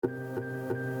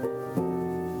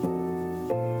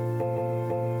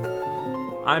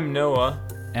I'm Noah.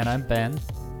 And I'm Ben.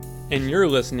 And you're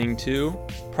listening to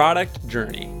Product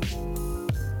Journey.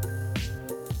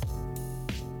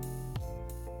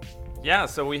 Yeah,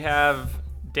 so we have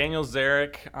Daniel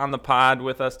Zarek on the pod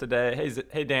with us today.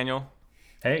 Hey Daniel.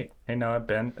 Hey Noah,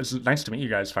 Ben. It's nice to meet you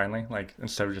guys finally, like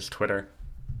instead of just Twitter.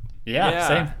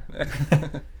 Yeah.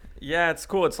 Same. Yeah, it's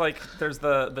cool. It's like there's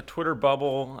the Twitter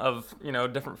bubble of,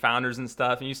 different founders and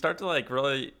stuff, and you start to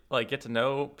really get to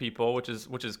know people, which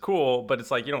is cool, but it's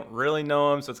like you don't really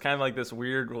know them, so it's kind of like this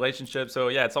weird relationship. So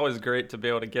yeah, it's always great to be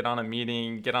able to get on a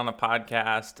meeting, get on a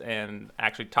podcast, and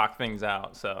actually talk things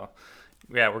out. So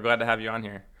yeah, we're glad to have you on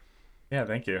here. Yeah,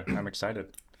 thank you. I'm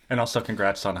excited. And also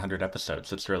congrats on 100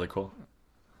 episodes. It's really cool.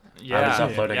 Yeah, I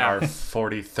was uploading our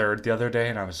 43rd the other day,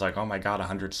 and I was like, oh my god,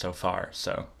 100 so far.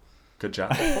 So good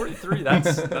job. 43,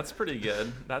 that's pretty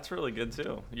good. That's really good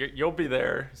too. You'll be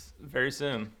there very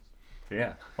soon.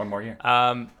 Yeah, one more year.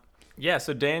 Yeah,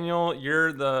 so Daniel,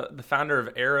 you're the founder of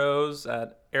Arrows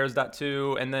at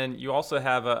Arrows.to, and then you also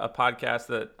have a podcast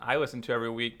that I listen to every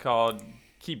week called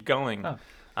Keep Going.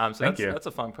 Oh, so that's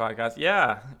a fun podcast.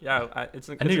 Yeah. I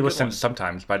knew you listened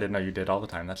sometimes, but I didn't know you did all the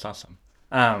time. That's awesome.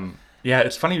 Yeah,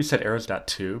 it's funny you said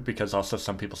Arrows.to because also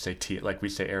some people say we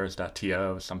say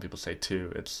Arrows.to, some people say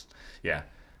to. Yeah,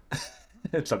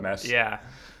 it's a mess. Yeah.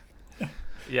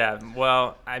 Yeah,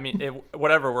 well, I mean,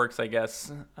 whatever works, I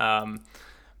guess.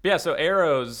 Yeah, so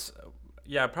Arrows,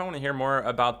 I probably want to hear more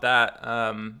about that.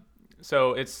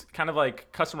 So it's kind of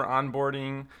like customer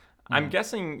onboarding. I'm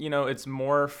guessing, it's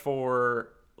more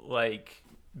for like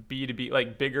B2B,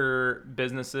 like bigger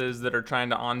businesses that are trying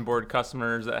to onboard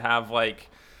customers that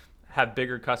have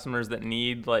bigger customers that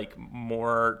need like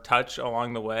more touch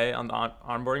along the way on the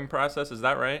onboarding process. Is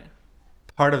that right?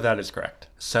 Part of that is correct.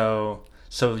 So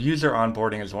user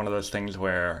onboarding is one of those things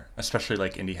where, especially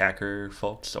like indie hacker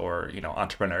folks or,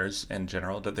 entrepreneurs in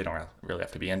general, that they don't really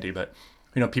have to be indie, but,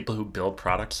 people who build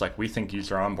products, like we think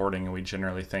user onboarding and we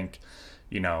generally think,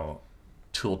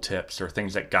 tool tips or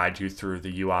things that guide you through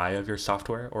the UI of your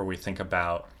software, or we think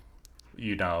about,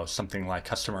 something like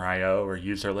customer IO or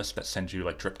user list that sends you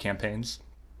like drip campaigns.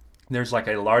 There's like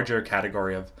a larger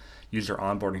category of user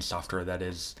onboarding software that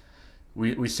is,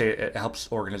 we say it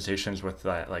helps organizations with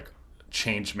like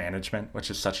change management, which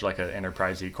is such like an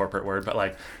enterprisey corporate word, but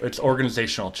like it's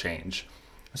organizational change.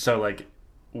 So like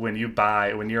when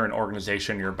you're an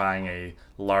organization, you're buying a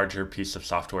larger piece of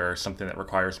software, something that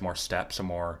requires more steps and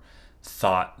more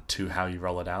thought to how you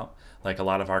roll it out. Like a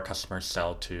lot of our customers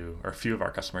sell to, or a few of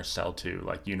our customers sell to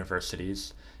like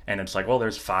universities, and it's like, well,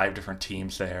 there's 5 different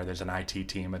teams there. There's an IT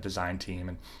team, a design team,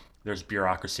 and there's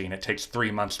bureaucracy, and it takes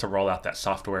 3 months to roll out that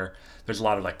software. There's a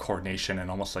lot of like coordination and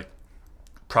almost like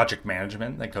project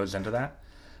management that goes into that.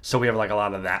 So we have like a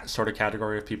lot of that sort of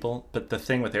category of people. But the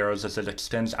thing with Arrows is it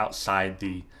extends outside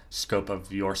the scope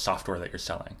of your software that you're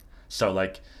selling. So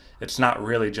like it's not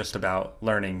really just about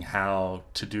learning how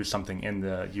to do something in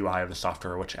the UI of the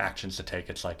software, which actions to take.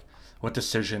 It's like, what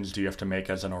decisions do you have to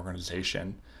make as an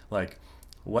organization? Like,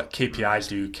 what KPIs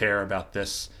do you care about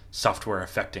this software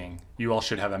affecting? You all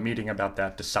should have a meeting about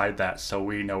that, decide that, so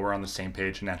we know we're on the same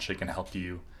page and actually can help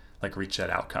you like reach that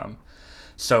outcome.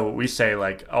 So we say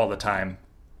like all the time,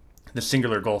 the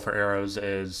singular goal for Arrows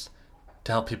is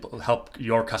to help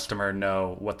your customer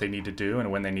know what they need to do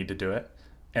and when they need to do it.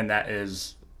 And that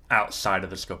is outside of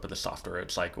the scope of the software.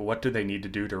 It's like, what do they need to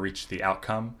do to reach the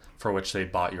outcome for which they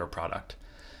bought your product?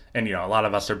 And, a lot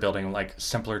of us are building like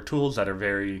simpler tools that are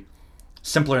very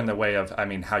simpler in the way of,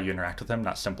 how you interact with them,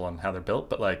 not simple in how they're built,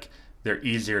 but like they're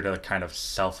easier to kind of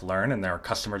self-learn, and their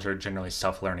customers are generally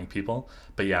self-learning people.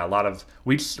 But yeah, a lot of,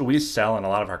 we sell, and a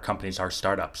lot of our companies are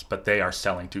startups, but they are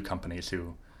selling to companies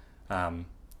who,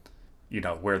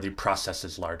 where the process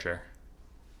is larger.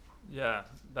 Yeah,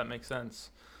 that makes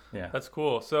sense. Yeah. That's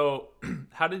cool. So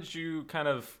how did you kind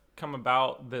of come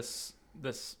about this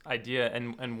idea,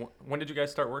 and when did you guys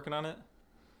start working on it?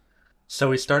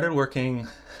 So we started working,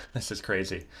 this is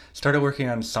crazy,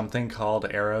 on something called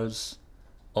Arrows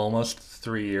almost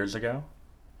 3 years ago.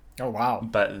 Oh, wow.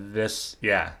 But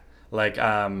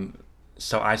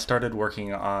so I started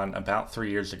working on about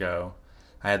 3 years ago.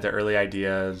 I had the early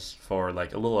ideas for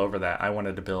like a little over that. I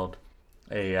wanted to build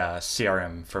a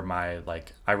CRM for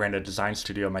I ran a design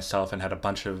studio myself and had a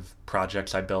bunch of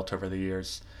projects I built over the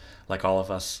years, like all of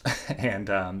us. And,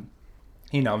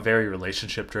 I'm very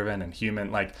relationship driven and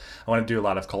human. Like I want to do a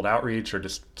lot of cold outreach or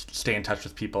just stay in touch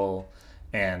with people.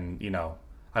 And,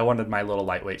 I wanted my little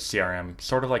lightweight CRM,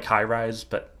 sort of like Highrise,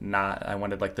 but not, I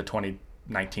wanted like the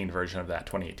 2019 version of that,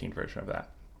 2018 version of that.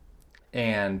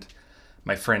 And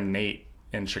my friend Nate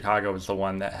in Chicago was the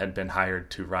one that had been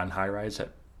hired to run Highrise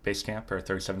at Basecamp or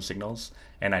 37 Signals,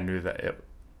 and I knew that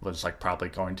was like probably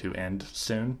going to end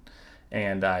soon.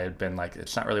 And I had been like,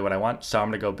 it's not really what I want, so I'm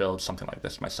going to go build something like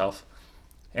this myself.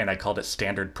 And I called it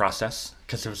Standard Process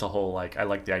because there was a whole, like, I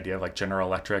like the idea of like General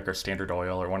Electric or Standard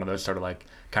Oil or one of those sort of like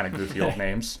kind of goofy old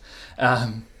names.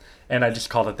 And I just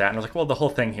called it that. And I was like, well, the whole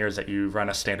thing here is that you run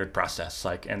a standard process,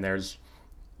 like, and there's,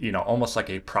 you know, almost like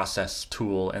a process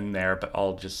tool in there, but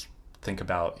I'll just think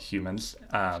about humans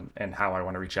and how I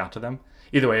want to reach out to them.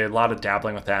 Either way, a lot of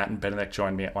dabbling with that. And Benedict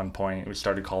joined me at one point. We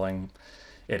started calling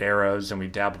it Arrows, and we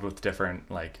dabbled with different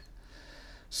like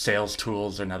sales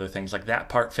tools and other things. Like that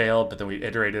part failed, but then we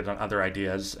iterated on other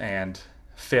ideas and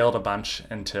failed a bunch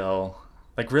until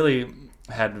like really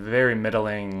had very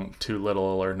middling to little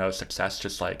or no success.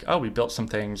 Just like, oh, we built some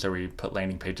things or we put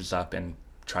landing pages up and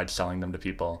tried selling them to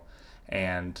people,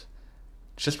 and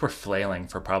just were flailing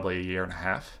for probably a year and a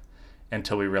half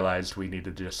until we realized we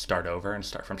needed to just start over and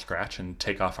start from scratch and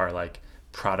take off our like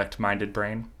product minded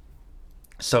brain.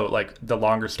 So like the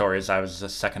longer story is I was the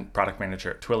second product manager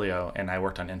at Twilio, and I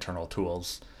worked on internal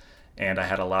tools, and I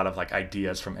had a lot of like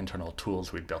ideas from internal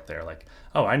tools we'd built there. Like,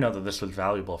 oh, I know that this was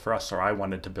valuable for us, or I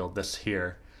wanted to build this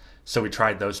here. So we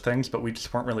tried those things, but we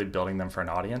just weren't really building them for an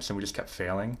audience, and we just kept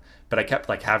failing. But I kept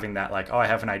like having that like, oh, I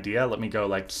have an idea, let me go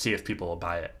like see if people will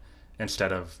buy it,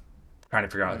 instead of trying to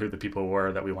figure out who the people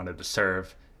were that we wanted to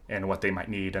serve and what they might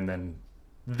need, and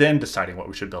then deciding what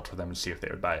we should build for them and see if they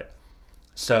would buy it.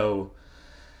 So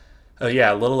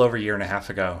yeah, a little over a year and a half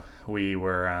ago, we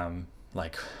were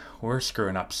like, we're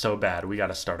screwing up so bad, we got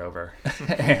to start over.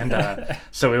 And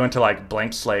so we went to like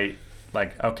blank slate,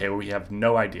 like, okay, well, we have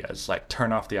no ideas, like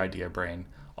turn off the idea brain.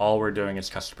 All we're doing is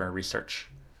customer research.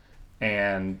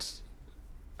 And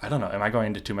I don't know, am I going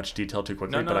into too much detail too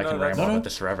quickly? But I can ramble about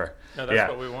this forever. No,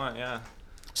 that's what we want, yeah.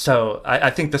 So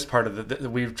I think this part of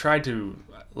we've tried to,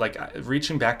 like,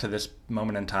 reaching back to this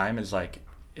moment in time is like,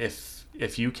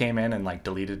 if you came in and like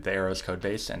deleted the Arrows code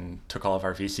base and took all of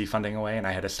our VC funding away and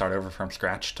I had to start over from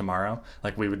scratch tomorrow,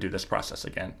 like we would do this process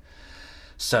again.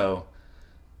 So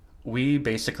we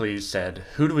basically said,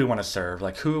 who do we want to serve?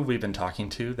 Like, who have we been talking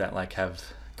to that like have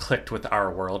clicked with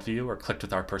our worldview or clicked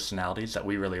with our personalities that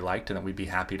we really liked and that we'd be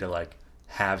happy to like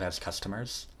have as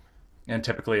customers? And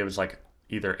typically it was like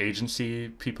either agency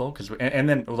people, and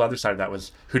then the other side of that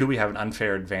was, who do we have an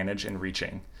unfair advantage in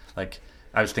reaching? Like,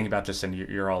 I was thinking about this in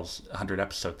your all's 100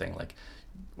 episode thing. Like,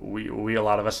 we a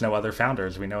lot of us know other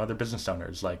founders, we know other business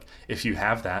owners. Like, if you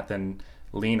have that, then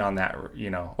lean on that, you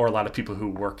know, or a lot of people who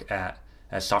work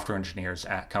as software engineers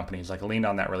at companies, like lean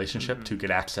on that relationship to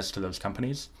get access to those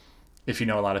companies. If you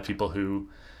know a lot of people who,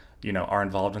 you know, are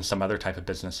involved in some other type of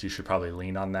business, you should probably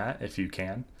lean on that if you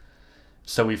can.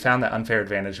 So we found that unfair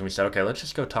advantage, and we said, okay, let's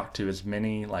just go talk to as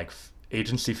many like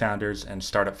agency founders and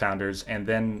startup founders. And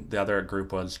then the other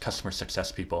group was customer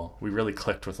success people. We really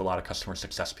clicked with a lot of customer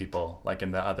success people, like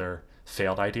in the other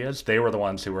failed ideas. They were the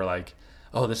ones who were like,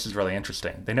 oh, this is really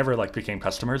interesting. They never like became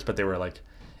customers, but they were like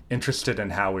interested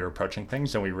in how we were approaching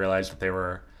things. And we realized that they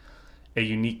were a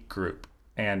unique group.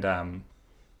 And,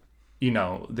 you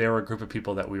know, they were a group of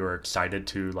people that we were excited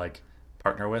to like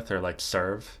partner with or like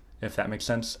serve, if that makes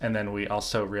sense. And then we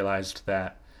also realized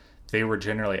that they were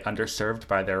generally underserved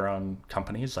by their own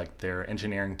companies, like their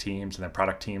engineering teams and their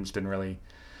product teams didn't really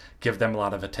give them a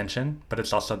lot of attention, but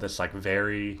it's also this like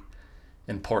very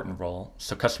important role.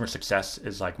 So customer success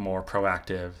is like more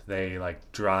proactive. They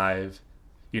like drive,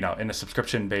 you know, in a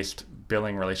subscription-based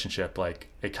billing relationship, like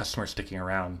a customer sticking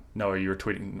around. Noah, you were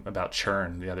tweeting about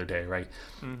churn the other day, right?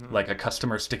 Mm-hmm. Like a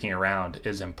customer sticking around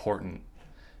is important,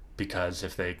 because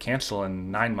if they cancel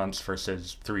in 9 months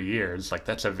versus 3 years, like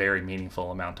that's a very meaningful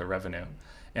amount of revenue.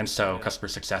 And so customer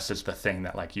success is the thing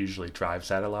that like usually drives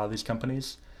that a lot of these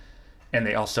companies. And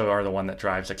they also are the one that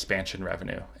drives expansion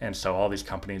revenue. And so all these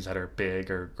companies that are big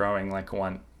or growing like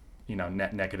want, you know,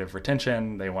 net negative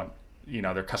retention. They want, you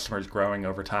know, their customers growing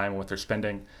over time with their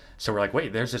spending. So we're like,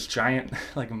 wait, there's this giant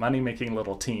like money making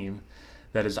little team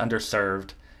that is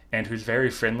underserved and who's very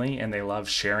friendly, and they love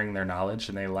sharing their knowledge,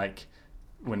 and they like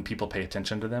when people pay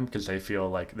attention to them because they feel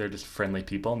like they're just friendly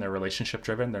people and they're relationship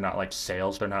driven. They're not like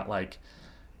sales. They're not like,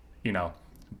 you know,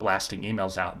 blasting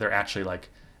emails out. They're actually like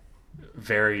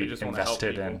very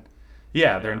invested in,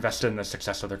 they're invested in the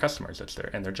success of their customers. That's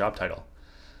their job title.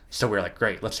 So we're like,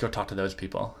 great, let's go talk to those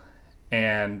people.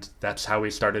 And that's how we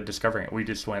started discovering it. We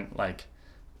just went like,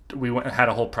 had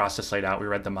a whole process laid out. We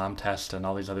read the mom test and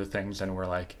all these other things. And we're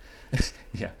like,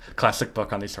 classic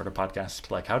book on these sort of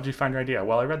podcasts. Like, how did you find your idea?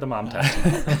 Well, I read the mom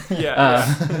test.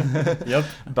 Yep.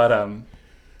 But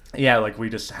like we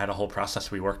just had a whole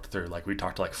process we worked through. Like we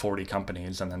talked to like 40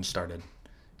 companies and then started,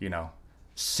 you know,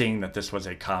 seeing that this was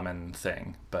a common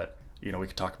thing. But, you know, we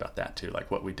could talk about that too,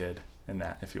 like what we did in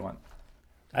that if you want.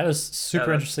 That was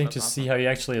super interesting that's to awesome. see how you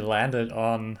actually landed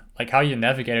on, like, how you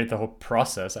navigated the whole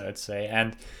process, I would say.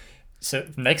 And so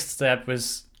the next step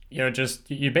was, just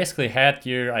you basically had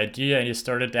your idea and you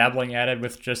started dabbling at it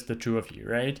with just the two of you,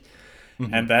 right?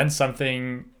 Hmm. And then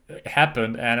something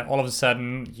happened, and all of a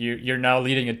sudden you're now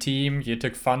leading a team. You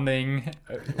took funding.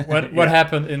 What Yeah.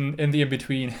 happened in the in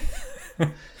between?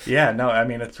 Yeah, no, I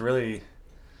mean, it's really,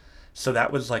 so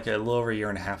that was like a little over a year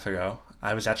and a half ago.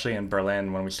 I was actually in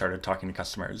Berlin when we started talking to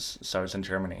customers. So I was in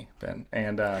Germany, Ben,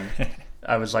 and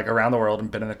I was like around the world, and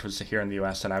Benedict was here in the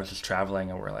U.S. and I was just traveling,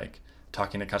 and we're like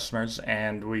talking to customers,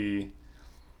 and we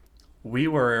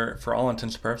were, for all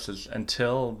intents and purposes,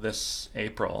 until this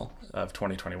April of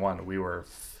 2021, we were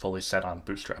fully set on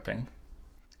bootstrapping.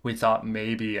 We thought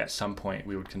maybe at some point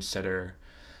we would consider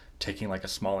taking like a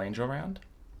small angel round,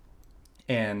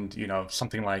 and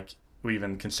something like, we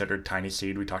even considered Tiny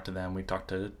Seed. We talked to them. We talked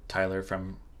to Tyler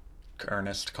from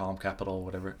Earnest, Calm Capital,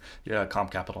 whatever. Yeah, Calm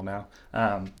Capital now.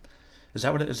 Is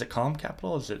that what it is? It Calm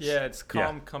Capital? Is it? Yeah, it's Yeah,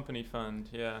 Calm Company Fund.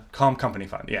 Yeah. Calm Company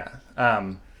Fund. Yeah.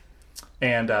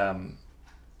 And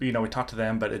we talked to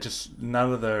them, but it just,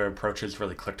 none of the approaches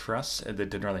really clicked for us. They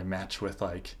didn't really match with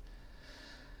like,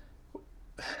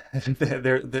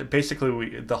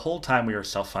 basically, the whole time we were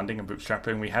self-funding and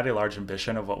bootstrapping, we had a large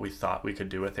ambition of what we thought we could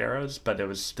do with Arrows, but it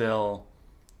was still,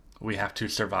 we have to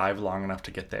survive long enough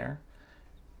to get there.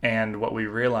 And what we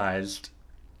realized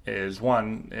is,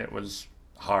 one, it was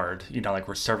hard. Like,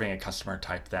 we're serving a customer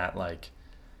type that like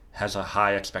has a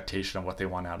high expectation of what they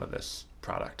want out of this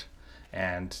product.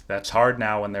 And that's hard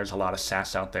now when there's a lot of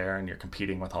SaaS out there and you're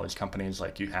competing with all these companies.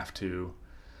 Like, you have to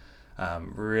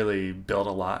really build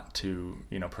a lot to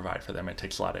provide for them. It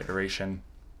takes a lot of iteration.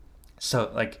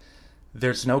 So like,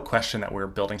 there's no question that we're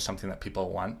building something that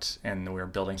people want, and we're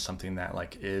building something that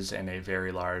like is in a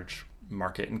very large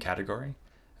market and category.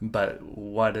 But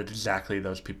what exactly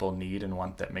those people need and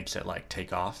want that makes it like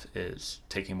take off is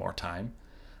taking more time.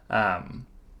 Um,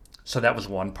 so that was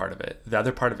one part of it. The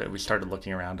other part of it, we started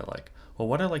looking around at like, well,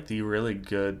 what are like the really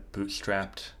good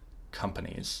bootstrapped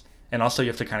companies? And also, you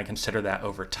have to kind of consider that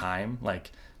over time.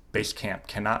 Like, Basecamp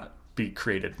cannot be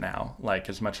created now. Like,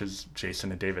 as much as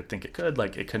Jason and David think it could,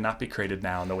 like, it could not be created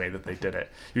now in the way that they did it.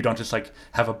 You don't just like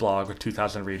have a blog with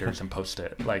 2,000 readers and post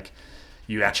it. Like,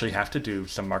 you actually have to do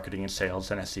some marketing and sales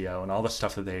and SEO and all the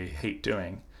stuff that they hate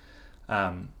doing.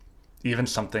 Um, Even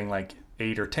something like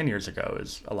 8 or 10 years ago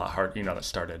is a lot hard. That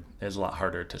started is a lot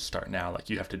harder to start now. Like,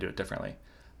 you have to do it differently.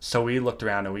 So we looked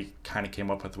around and we kind of came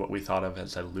up with what we thought of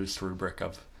as a loose rubric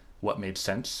of what made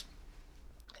sense.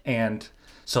 And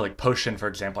so, like, Potion, for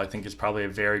example, I think is probably a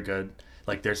very good,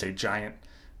 like, there's a giant,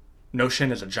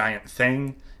 Notion is a giant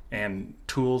thing, and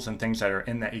tools and things that are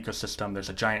in that ecosystem. There's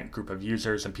a giant group of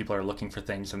users, and people are looking for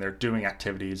things, and they're doing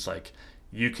activities. Like,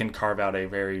 you can carve out a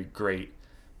very great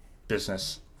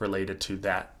business related to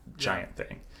that Yeah. giant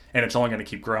thing. And it's only going to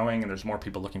keep growing, and there's more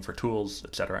people looking for tools,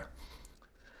 etc.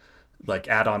 Like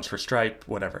add-ons for Stripe,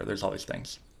 whatever. There's all these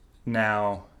things.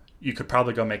 Now, you could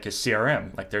probably go make a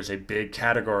CRM. Like, there's a big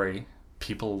category.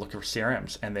 People looking for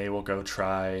CRMs, and they will go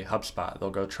try HubSpot.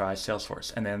 They'll go try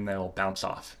Salesforce, and then they'll bounce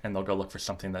off, and they'll go look for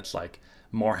something that's like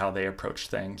more how they approach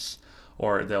things,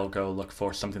 or they'll go look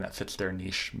for something that fits their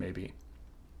niche, maybe.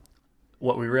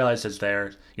 What we realize is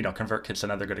ConvertKit's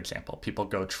another good example. People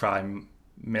go try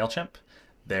MailChimp.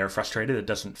 They're frustrated. It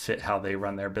doesn't fit how they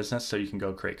run their business, so you can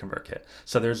go create ConvertKit.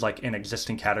 So there's like an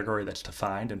existing category that's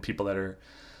defined and people that are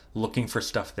looking for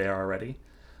stuff there already.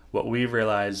 What we've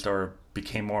realized, or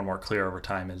became more and more clear over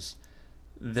time, is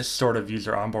this sort of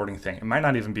user onboarding thing. It might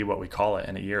not even be what we call it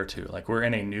in a year or two. Like, we're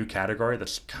in a new category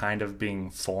that's kind of being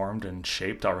formed and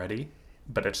shaped already,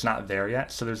 but it's not there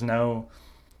yet. So there's no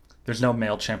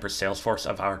MailChimp or Salesforce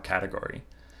of our category.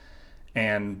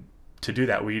 And to do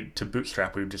that, to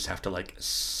bootstrap, we would just have to like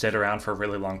sit around for a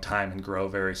really long time and grow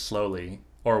very slowly,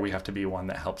 or we have to be one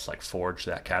that helps like forge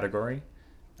that category.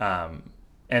 Um,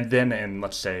 and then in,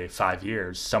 let's say, 5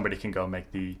 years, somebody can go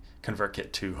make the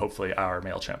ConvertKit to hopefully our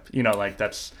MailChimp. Like,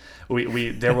 that's, we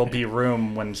there will be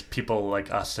room when people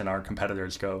like us and our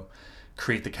competitors go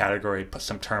create the category, put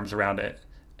some terms around it,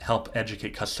 help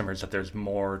educate customers that there's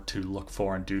more to look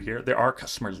for and do here. There are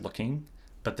customers looking,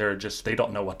 but they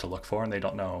don't know what to look for, and they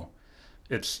don't know,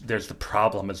 there's the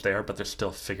problem is there, but they're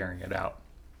still figuring it out.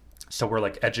 So we're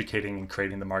like educating and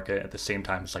creating the market at the same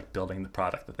time as like building the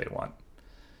product that they want.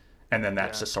 And then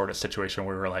that's Yeah. the sort of situation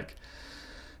where we're like,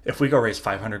 if we go raise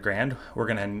 500 grand, we're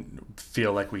gonna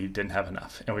feel like we didn't have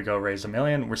enough, and we go raise 1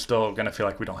 million, we're still gonna feel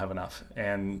like we don't have enough.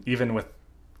 And even with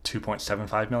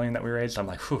 2.75 million that we raised, I'm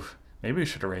like, whew, maybe we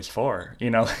should have raised four.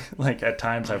 Like, at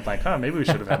times I'm like, oh, maybe we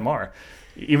should have had more,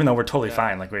 even though we're totally Yeah.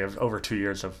 fine. Like, we have over 2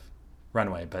 years of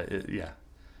runway. But yeah.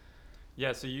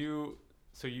 Yeah, so you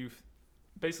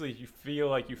basically you feel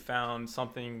like you found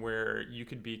something where you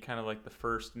could be kind of like the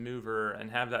first mover and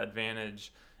have that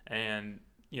advantage, and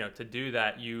to do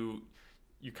that you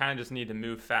kind of just need to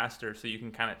move faster so you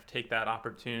can kind of take that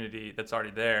opportunity that's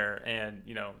already there. And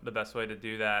the best way to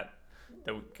do that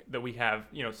we have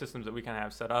systems that we kind of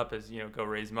have set up is go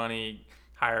raise money,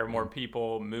 hire more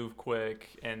people, move quick.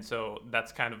 And so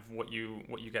that's kind of what you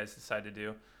guys decide to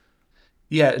do.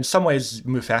 Yeah, in some ways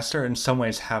move faster, in some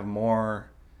ways have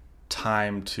more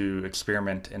time to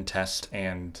experiment and test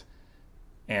and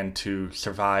to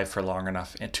survive for long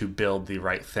enough and to build the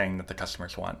right thing that the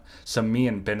customers want. So me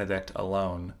and Benedict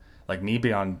alone, like me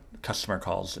being on customer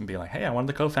calls and being like, hey, I'm one of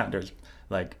the co-founders.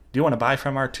 Like, do you want to buy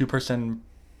from our 2-person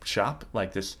shop?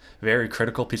 Like this very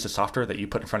critical piece of software that you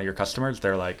put in front of your customers.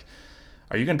 They're like,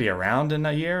 are you going to be around in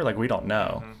a year? Like, we don't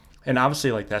know. Mm-hmm. And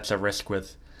obviously like that's a risk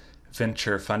with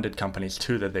venture funded companies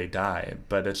too, that they die,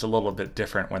 but it's a little bit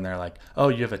different when they're like, oh,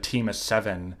 you have a team of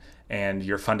 7 and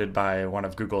you're funded by one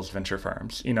of Google's venture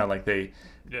firms. Like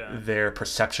their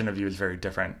perception of you is very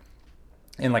different.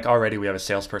 And like already we have a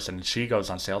salesperson and she goes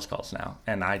on sales calls now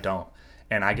and I don't,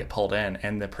 and I get pulled in,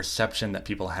 and the perception that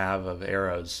people have of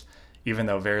Arrows, even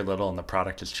though very little in the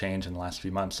product has changed in the last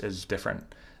few months, is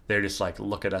different. They're just like,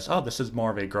 look at us, oh, this is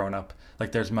more of a grown up,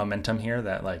 like there's momentum here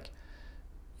that like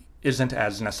isn't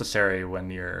as necessary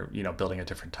when you're building a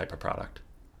different type of product.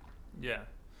 Yeah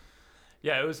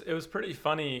it was pretty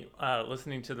funny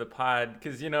listening to the pod,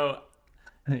 because yeah,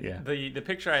 the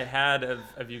picture I had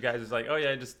of you guys is like, oh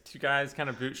yeah, just 2 guys kind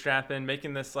of bootstrapping,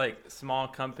 making this like small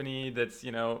company that's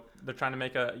they're trying to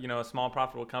make a a small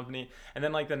profitable company. And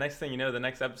then like the next thing the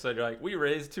next episode you're like, we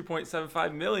raised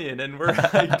 2.75 million and we're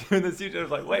like doing this huge. I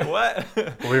was like, wait, what?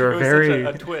 We were very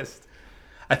such a twist.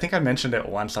 I think I mentioned it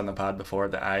once on the pod before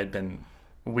that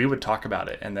we would talk about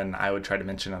it and then I would try to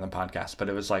mention it on the podcast, but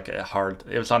it was like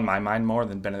it was on my mind more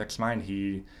than Benedict's mind.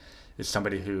 He is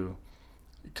somebody who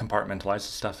compartmentalizes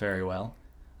stuff very well.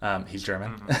 He's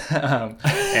German. Mm-hmm.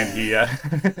 And he,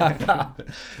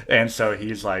 and so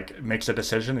he's like, makes a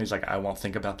decision. He's like, I won't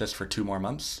think about this for 2 more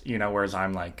months, whereas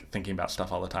I'm like thinking about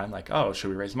stuff all the time. Like, oh, should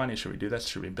we raise money? Should we do this?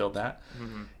 Should we build that?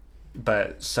 Mm-hmm.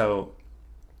 But so,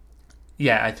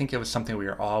 yeah, I think it was something we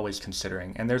were always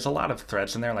considering. And there's a lot of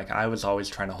threads in there. Like I was always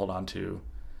trying to hold on to,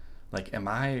 like, am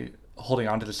I holding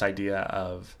on to this idea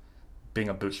of being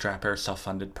a bootstrapper,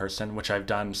 self-funded person, which I've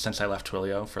done since I left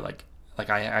Twilio for like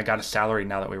I got a salary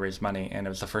now that we raised money, and it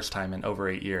was the first time in over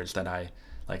 8 years that I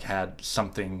like had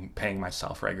something paying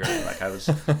myself regularly. Like I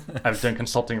was doing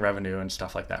consulting revenue and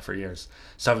stuff like that for years.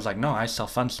 So I was like, no, I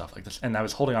self-fund stuff like this. And I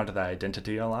was holding on to that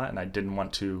identity a lot, and I didn't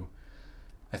want to,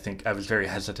 I think I was very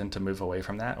hesitant to move away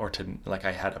from that, or to like,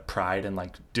 I had a pride in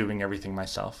like doing everything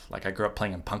myself. Like I grew up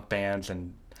playing in punk bands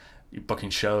and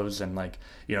booking shows, and like,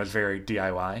 it was very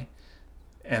DIY.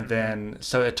 And then,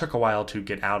 so it took a while to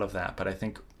get out of that. But I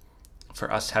think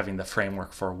for us having the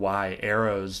framework for why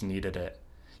Arrows needed it,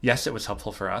 yes, it was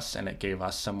helpful for us and it gave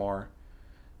us some more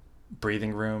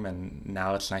breathing room. And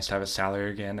now it's nice to have a salary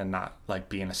again and not like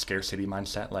be in a scarcity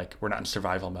mindset. Like we're not in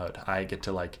survival mode. I get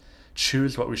to like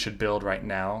choose what we should build right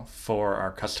now for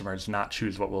our customers, not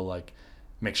choose what will like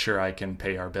make sure I can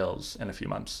pay our bills in a few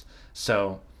months.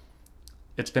 So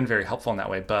it's been very helpful in that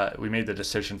way. But we made the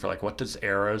decision for like, what does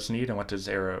Arrows need, and what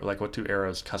do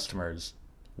Arrows customers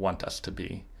want us to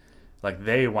be? Like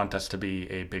they want us to be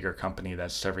a bigger company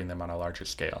that's serving them on a larger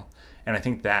scale. And I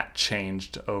think that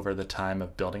changed over the time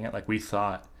of building it. Like we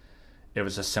thought it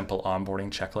was a simple onboarding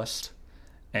checklist.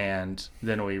 And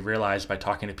then we realized by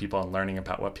talking to people and learning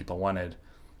about what people wanted,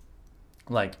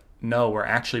 like, no, we're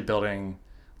actually building,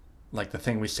 like the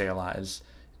thing we say a lot is,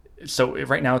 so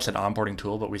right now it's an onboarding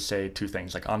tool, but we say 2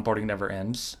 things, like onboarding never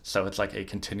ends. So it's like a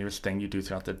continuous thing you do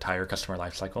throughout the entire customer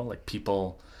lifecycle. Like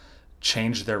people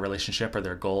change their relationship or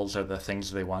their goals or the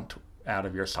things they want out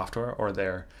of your software, or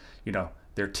their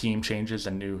team changes,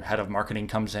 a new head of marketing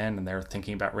comes in and they're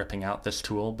thinking about ripping out this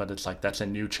tool, but it's like, that's a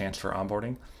new chance for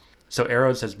onboarding. So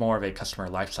Arrows is more of a customer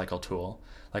lifecycle tool.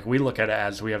 Like we look at it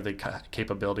as we have the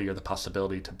capability or the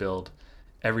possibility to build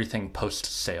everything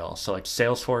post-sale. So like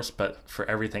Salesforce, but for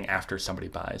everything after somebody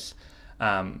buys.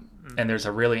 And there's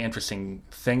a really interesting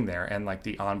thing there. And like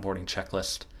the onboarding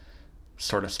checklist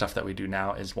sort of stuff that we do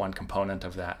now is one component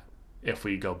of that if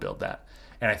we go build that.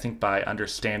 And I think by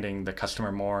understanding the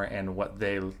customer more and what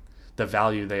the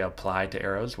value they apply to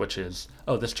Arrows, which is,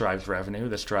 oh, this drives revenue,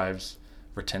 this drives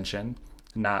retention,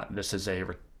 not this is a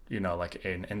like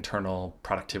an internal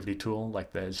productivity tool,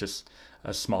 like that is just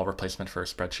a small replacement for a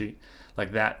spreadsheet.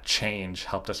 Like that change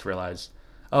helped us realize,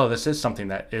 oh, this is something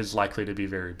that is likely to be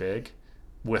very big,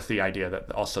 with the idea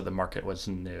that also the market was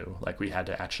new. Like we had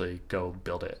to actually go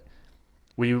build it.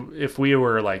 If we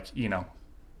were like,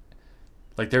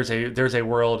 like there's a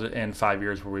world in 5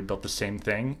 years where we built the same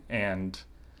thing and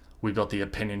we built the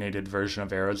opinionated version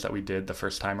of Arrows that we did the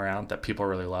first time around that people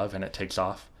really love, and it takes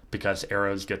off because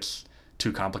Arrows gets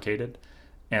too complicated,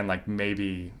 and like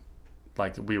maybe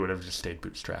like we would have just stayed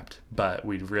bootstrapped, but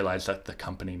we realized that the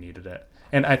company needed it.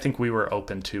 And I think we were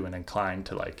open to and inclined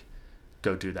to like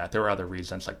go do that. There were other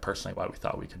reasons, like personally, why we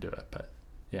thought we could do it, but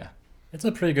yeah. It's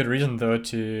a pretty good reason though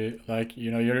to like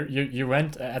you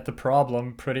went at the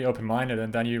problem pretty open minded,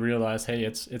 and then you realize, hey,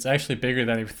 it's actually bigger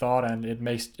than you thought, and it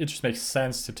just makes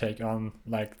sense to take on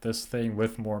like this thing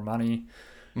with more money.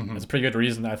 Mm-hmm. It's a pretty good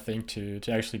reason, I think, to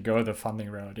actually go the funding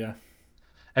route. Yeah.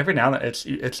 Every now and then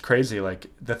it's crazy. Like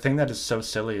the thing that is so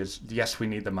silly is, yes, we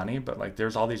need the money, but like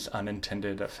there's all these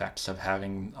unintended effects of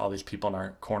having all these people in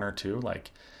our corner too.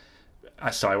 Like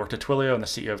so I worked at Twilio, and the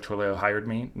CEO of Twilio hired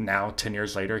me. Now 10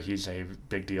 years later, he's a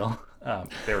big deal.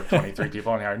 There were 23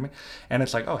 people and he hired me, and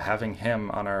it's like, oh, having him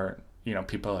on our,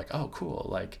 people are like, oh, cool,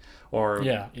 like, or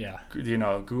yeah,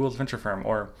 Google's venture firm,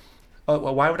 or oh,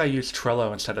 well, why would I use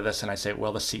Trello instead of this? And I say,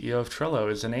 well, the CEO of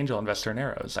Trello is an angel investor in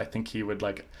Arrows. I think he would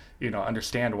like,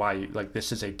 understand why like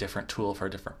this is a different tool for a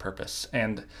different purpose.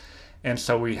 And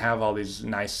so we have all these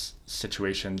nice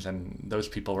situations, and those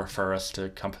people refer us to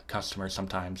customers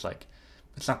sometimes. Like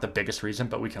it's not the biggest reason,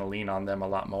 but we can lean on them a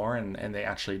lot more, and they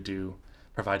actually do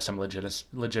provide some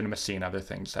legitimacy and other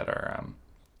things that are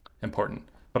important.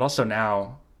 But also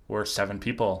now we're 7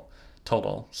 people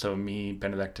total. So me,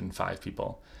 Benedict, and 5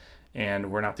 people.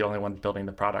 And we're not the only ones building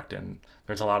the product, and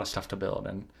there's a lot of stuff to build.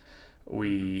 And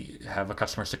we have a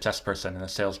customer success person and a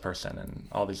salesperson and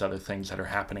all these other things that are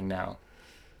happening now.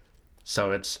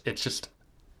 So it's just,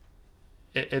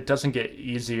 it doesn't get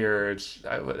easier.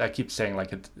 I keep saying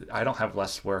like I don't have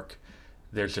less work.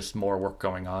 There's just more work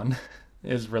going on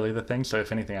is really the thing. So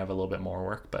if anything, I have a little bit more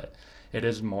work, but it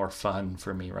is more fun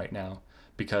for me right now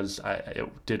because it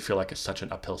did feel like it's such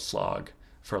an uphill slog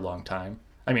for a long time.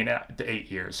 I mean, the 8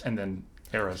 years, and then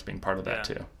Arrows being part of that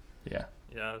too. Yeah.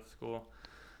 Yeah, that's cool.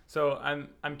 So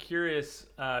I'm curious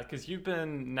because you've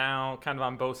been now kind of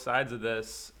on both sides of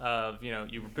this. Of you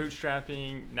were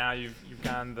bootstrapping, now you've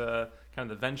gone the kind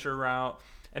of the venture route,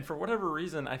 and for whatever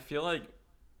reason, I feel like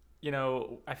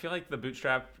the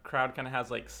bootstrap crowd kind of has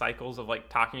like cycles of like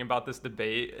talking about this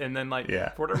debate, and then like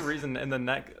for whatever reason in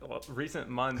the recent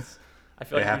months, I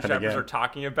feel like bootstrappers are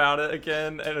talking about it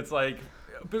again, and it's like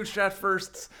bootstrap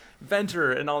first,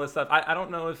 venture, and all this stuff. I don't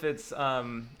know if it's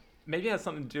maybe it has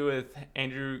something to do with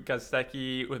Andrew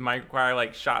Gustecki with MicroAcquire,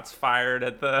 like shots fired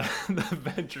at the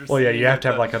venture. Well, yeah, you have to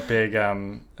have like a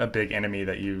big enemy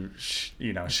that you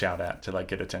shout at to like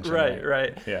get attention.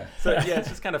 Right. Yeah. So yeah, it's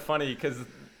just kind of funny because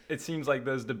it seems like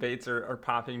those debates are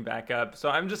popping back up. So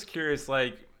I'm just curious,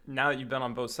 like now that you've been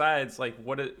on both sides, like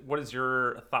what is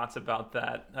your thoughts about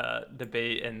that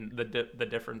debate and the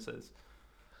differences?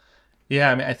 Yeah,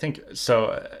 I mean, I think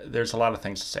so. There's a lot of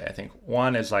things to say. I think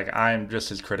one is like I'm just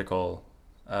as critical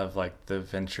of like the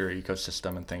venture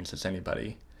ecosystem and things as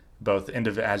anybody, both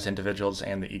as individuals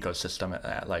and the ecosystem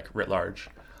at like writ large,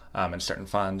 and certain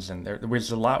funds. And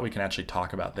there's a lot we can actually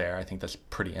talk about there. I think that's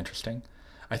pretty interesting.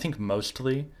 I think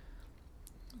mostly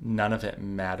none of it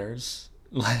matters.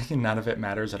 Like none of it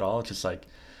matters at all. It's just like,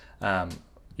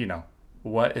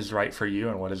 what is right for you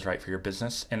and what is right for your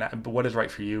business, and what is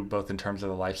right for you both in terms of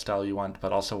the lifestyle you want,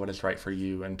 but also what is right for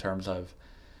you in terms of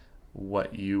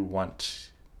what you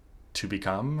want to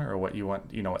become, or what you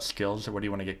want, what skills or what do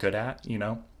you want to get good at.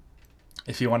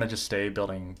 If you want to just stay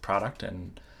building product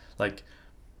and like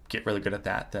get really good at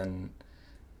that, then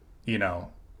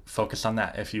focus on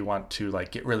that. If you want to like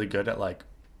get really good at like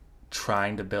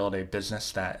trying to build a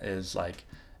business that is like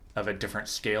of a different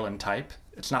scale and type,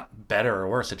 it's not better or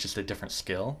worse, it's just a different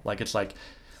skill. Like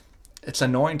it's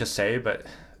annoying to say, but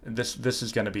this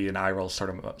is going to be an eye roll sort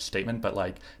of statement, but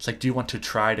like it's like, do you want to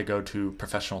try to go to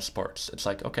professional sports? It's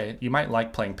like, okay, you might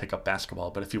like playing pickup basketball,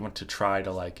 but if you want to try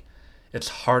to like, it's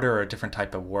harder or a different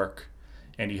type of work,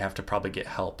 and you have to probably get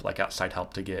help, like outside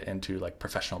help, to get into like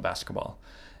professional basketball.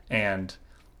 And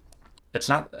it's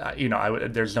not,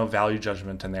 there's no value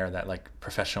judgment in there that like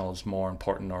professional is more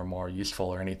important or more useful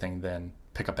or anything than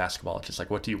pick up basketball. It's just like,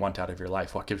 what do you want out of your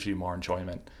life? What gives you more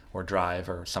enjoyment or drive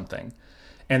or something?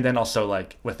 And then also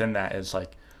like within that is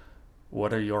like,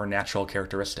 what are your natural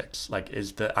characteristics? Like,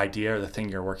 is the idea or the thing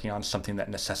you're working on something that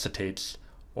necessitates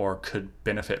or could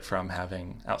benefit from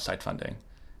having outside funding?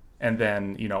 And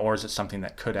then, or is it something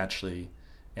that could actually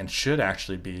and should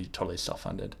actually be totally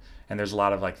self-funded? And there's a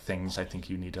lot of like things I think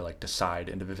you need to like decide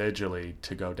individually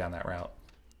to go down that route.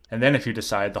 And then if you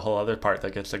decide, the whole other part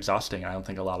that gets exhausting, I don't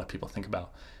think a lot of people think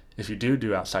about, if you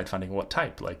do outside funding, what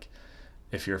type? Like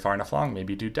if you're far enough along,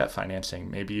 maybe you do debt financing,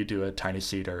 maybe you do a tiny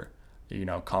seed or,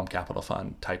 calm capital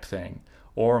fund type thing.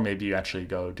 Or maybe you actually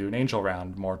go do an angel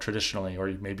round more traditionally, or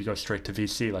you maybe go straight to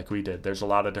VC like we did. There's a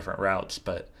lot of different routes,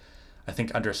 but I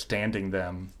think understanding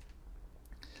them,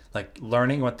 like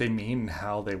learning what they mean and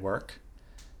how they work,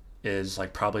 is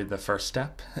like probably the first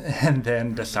step. And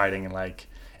then deciding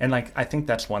I think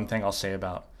that's one thing I'll say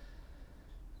about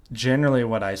generally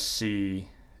what I see,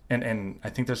 and I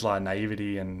think there's a lot of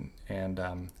naivety and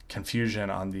confusion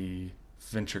on the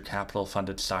venture capital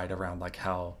funded side around like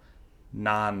how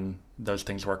those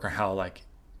things work, or how like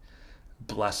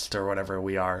blessed or whatever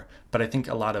we are. But I think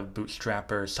a lot of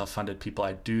bootstrapper self-funded people,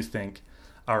 I do think,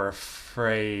 are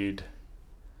afraid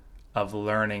of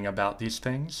learning about these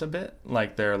things a bit.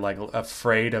 Like they're like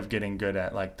afraid of getting good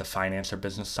at like the finance or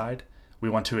business side. We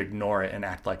want to ignore it and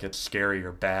act like it's scary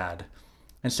or bad,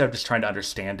 instead of just trying to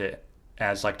understand it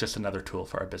as like just another tool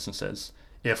for our businesses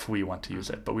if we want to use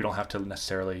it. But we don't have to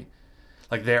necessarily,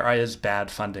 like there is bad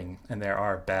funding and there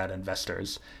are bad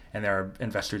investors, and there are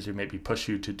investors who maybe push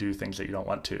you to do things that you don't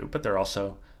want to, but there are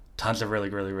also tons of really,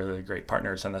 really, really great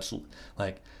partners. And that's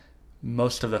like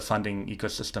most of the funding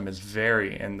ecosystem is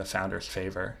very in the founder's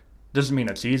favor. Doesn't mean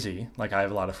it's easy. Like I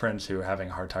have a lot of friends who are having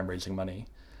a hard time raising money,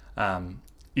 even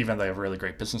though they have really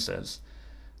great businesses.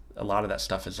 A lot of that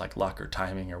stuff is like luck or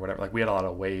timing or whatever. Like we had a lot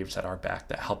of waves at our back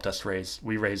that helped us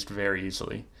we raised very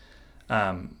easily.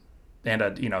 And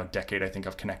a decade, I think,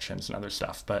 of connections and other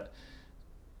stuff. But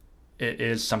it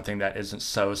is something that isn't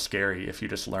so scary if you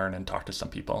just learn and talk to some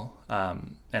people.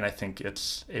 And I think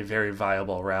it's a very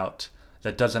viable route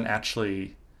that doesn't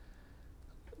actually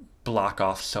block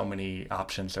off so many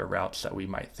options or routes that we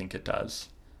might think it does.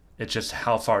 It's just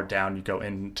how far down you go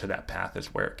into that path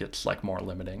is where it gets like more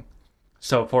limiting.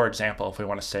 So for example, if we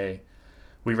want to say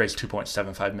we raised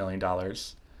 $2.75 million,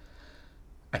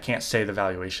 I can't say the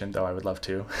valuation, though I would love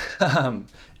to.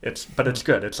 But it's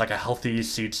good. It's like a healthy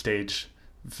seed stage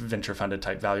venture funded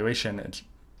type valuation. It's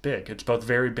big. It's both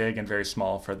very big and very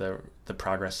small for the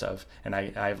progress of, and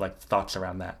I have like thoughts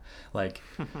around that. Like,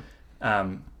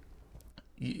 most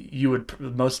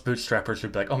bootstrappers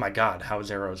would be like, oh my God, how is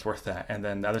Arrows worth that? And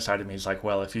then the other side of me is like,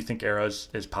 well, if you think Arrows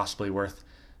is possibly worth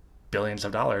billions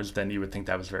of dollars, then you would think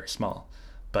that was very small.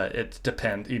 But it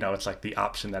depends, it's like the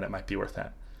option that it might be worth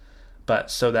that.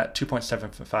 But so that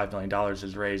 $2.75 million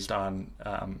is raised on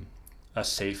a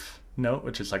safe note,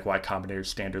 which is like Y Combinator's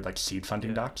standard like seed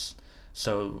funding docs.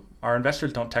 So our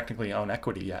investors don't technically own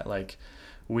equity yet. Like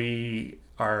we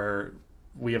have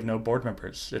no board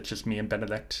members. It's just me and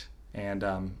Benedict, and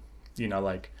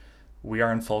we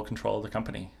are in full control of the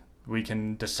company. We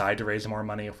can decide to raise more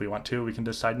money if we want to. We can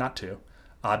decide not to.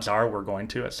 Odds are we're going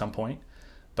to at some point,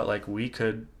 but like we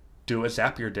could do what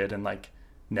Zapier did and like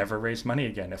never raise money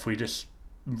again. If we just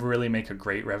really make a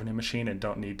great revenue machine and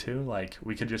don't need to, like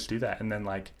we could just do that and then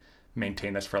like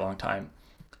maintain this for a long time.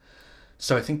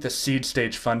 So I think the seed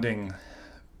stage funding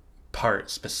part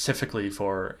specifically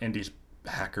for indie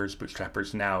hackers,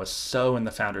 bootstrappers now is so in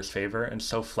the founder's favor and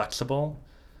so flexible.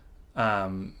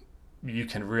 You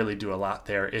can really do a lot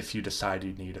there if you decide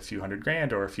you need a few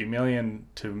 $100,000 or a few million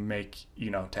to make,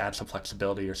 to add some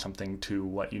flexibility or something to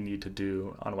what you need to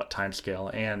do on what time scale,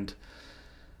 and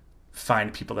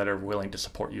find people that are willing to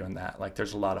support you in that. Like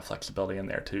there's a lot of flexibility in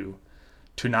there to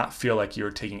not feel like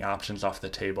you're taking options off the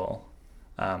table.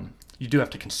 You do have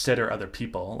to consider other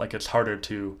people. Like it's harder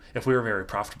to, if we were very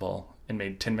profitable and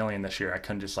made 10 million this year, I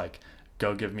couldn't just like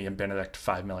go give me and Benedict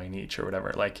 5 million each or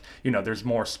whatever. Like, there's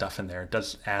more stuff in there. It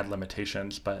does add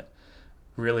limitations, but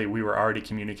really we were already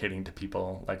communicating to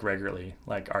people like regularly,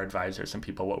 like our advisors and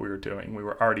people, what we were doing. We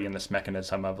were already in this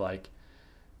mechanism of like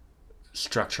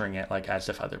structuring it like as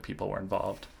if other people were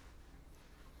involved.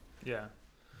 Yeah.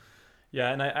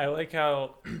 And I like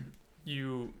how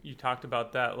you talked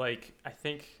about that. Like, I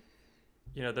think,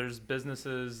 there's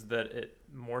businesses that it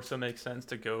more so makes sense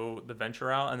to go the venture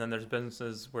route, and then there's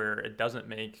businesses where it doesn't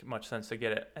make much sense to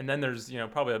get it. And then there's,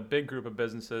 probably a big group of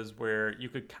businesses where you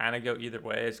could kind of go either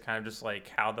way. It's kind of just like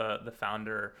how the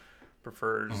founder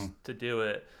prefers to do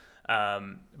it.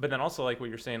 But then also like what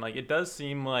you're saying, like it does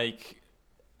seem like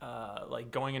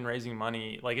going and raising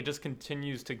money, like it just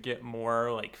continues to get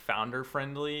more like founder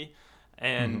friendly.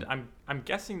 And I'm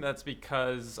guessing that's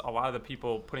because a lot of the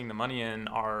people putting the money in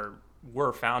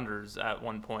were founders at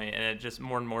one point, and it just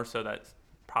more and more so that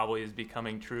probably is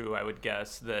becoming true. I would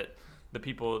guess that the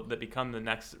people that become the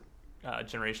next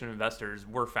generation of investors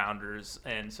were founders,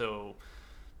 and so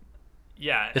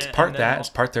it's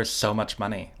part there's so much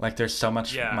money. Like there's so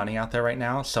much money out there right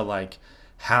now. So like,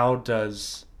 how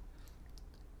does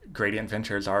Gradient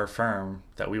Ventures, our firm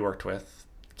that we worked with,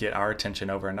 get our attention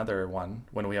over another one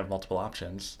when we have multiple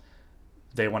options.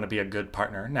 They want to be a good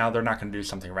partner. Now they're not going to do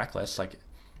something reckless, like,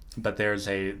 but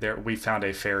we found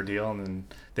a fair deal,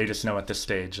 and they just know at this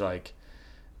stage, like,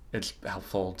 it's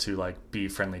helpful to like be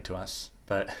friendly to us.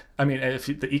 But I mean,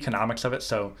 the economics of it,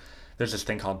 so there's this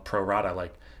thing called pro rata.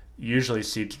 Like, usually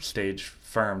seed stage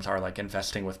firms are like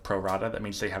investing with pro rata. That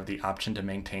means they have the option to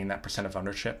maintain that percent of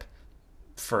ownership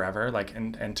forever, like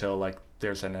until like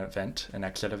there's an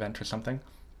exit event or something.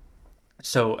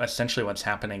 So essentially what's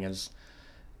happening is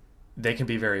they can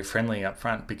be very friendly up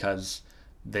front because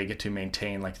they get to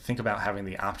maintain, like, think about having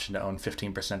the option to own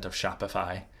 15% of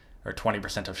Shopify or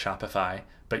 20% of Shopify,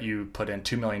 but you put in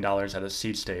 $2 million at a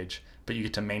seed stage, but you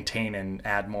get to maintain and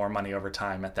add more money over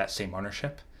time at that same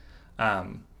ownership.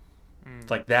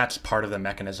 Like, that's part of the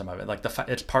mechanism of it. Like,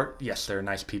 it's part, yes, they're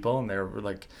nice people, and they're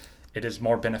like, it is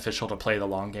more beneficial to play the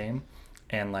long game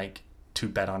and like to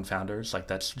bet on founders. Like,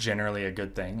 that's generally a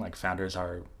good thing. Like, founders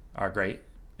are great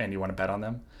and you want to bet on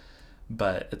them.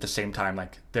 But at the same time,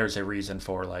 like, there's a reason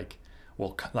for, like,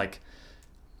 well, like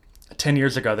 10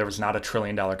 years ago, there was not a $1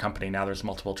 trillion company. Now there's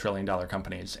multiple $1 trillion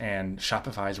companies, and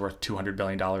Shopify is worth $200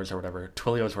 billion or whatever.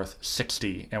 Twilio is worth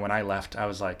 60. And when I left, I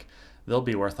was like, they'll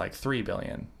be worth like 3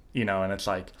 billion, you know? And it's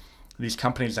like, these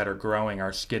companies that are growing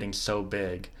are getting so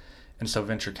big. And so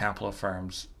venture capital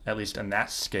firms, at least in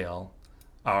that scale,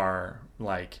 are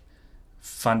like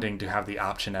funding to have the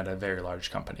option at a very large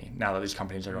company now that these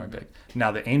companies are going big.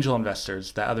 Now the angel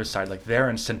investors, the other side, like, their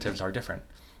incentives are different.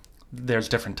 There's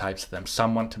different types of them.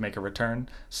 Some want to make a return.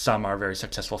 Some are very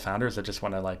successful founders that just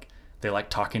want to, like, they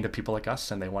like talking to people like us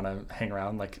and they want to hang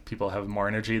around. Like, people have more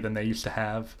energy than they used to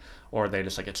have, or they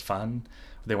just like, it's fun.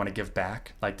 They want to give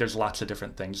back. Like, there's lots of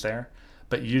different things there.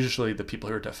 But usually the people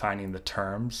who are defining the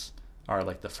terms are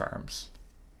like the firms.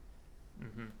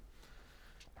 Mm-hmm.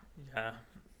 Yeah,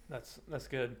 that's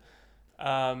good.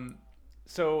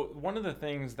 So one of the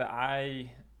things that I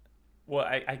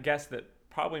guess that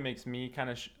probably makes me kind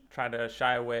of try to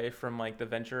shy away from like the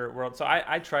venture world. So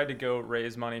I tried to go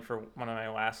raise money for one of my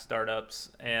last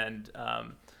startups, and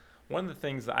one of the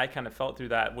things that I kind of felt through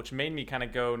that, which made me kind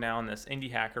of go now on this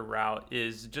indie hacker route,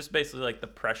 is just basically like the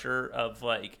pressure of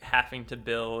like having to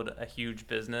build a huge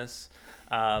business.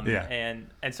 And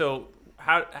so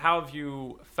how have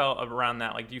you felt around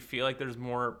that? Like, do you feel like there's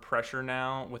more pressure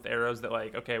now with Arrows that,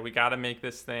 like, okay, we got to make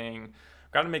this thing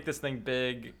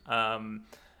big? And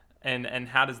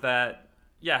how does that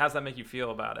make you feel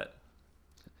about it?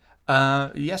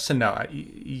 Yes and no.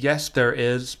 Yes, there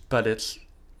is, but it's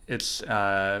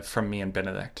from me and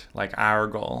Benedict. Like, our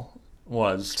goal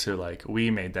was to, like, we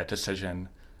made that decision,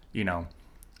 you know,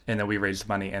 and then we raised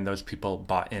money, and those people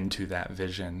bought into that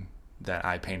vision that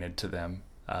I painted to them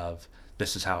of,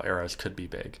 this is how Arrows could be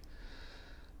big.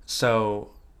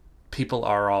 So people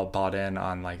are all bought in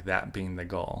on, like, that being the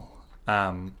goal.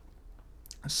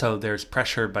 So there's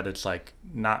pressure, but it's like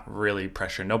not really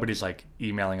pressure. Nobody's like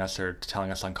emailing us or telling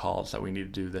us on calls that we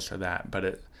need to do this or that.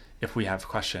 But if we have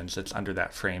questions, it's under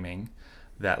that framing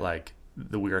that, like,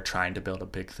 we are trying to build a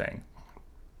big thing.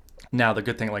 Now, the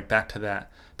good thing, like, back to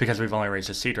that, because we've only raised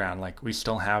a seed round, like, we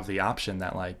still have the option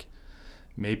that, like,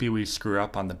 maybe we screw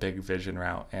up on the big vision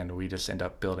route and we just end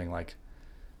up building, like,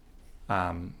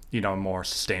 you know, a more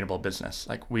sustainable business.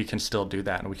 Like, we can still do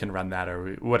that and we can run that,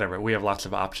 or whatever. We have lots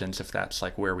of options if that's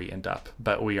like where we end up,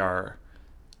 but we are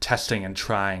testing and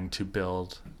trying to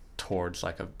build towards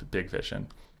like a big vision.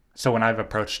 So when I've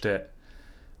approached it,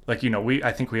 like, you know,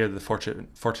 I think we had the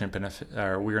fortunate benefit,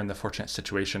 or we were in the fortunate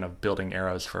situation of building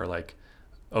Arrows for like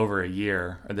over a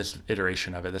year, or this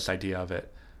iteration of it, this idea of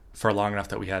it, for long enough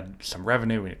that we had some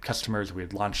revenue, we had customers, we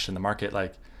had launched in the market.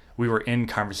 Like, we were in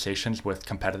conversations with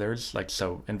competitors, like,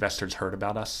 so investors heard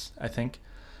about us, I think.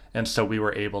 And so we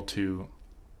were able to,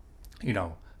 you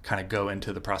know, kind of go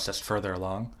into the process further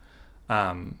along,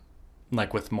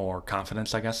 like with more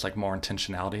confidence, I guess, like more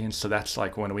intentionality. And so that's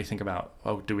like when we think about,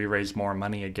 oh, do we raise more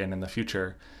money again in the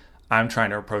future? I'm trying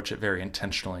to approach it very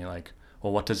intentionally. Like,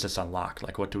 well, what does this unlock?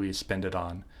 Like, what do we spend it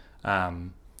on?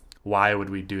 Why would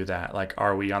we do that? Like,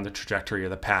 are we on the trajectory or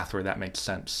the path where that makes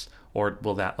sense? Or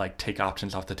will that, like, take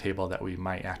options off the table that we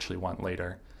might actually want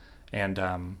later? And,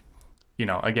 you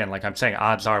know, again, like I'm saying,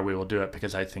 odds are we will do it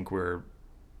because I think we're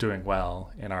doing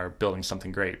well and are building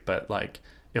something great. But, like,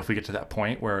 if we get to that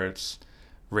point where it's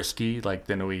risky, like,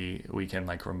 then we can,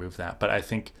 like, remove that. But I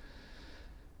think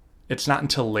it's not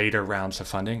until later rounds of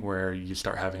funding where you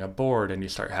start having a board and you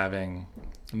start having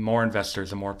more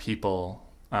investors and more people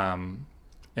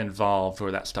involved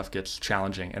where that stuff gets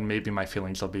challenging. And maybe my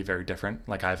feelings will be very different.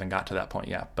 Like, I haven't got to that point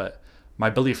yet, but my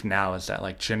belief now is that,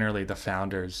 like, generally the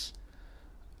founders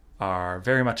are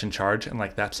very much in charge, and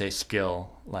like that's a skill.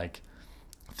 Like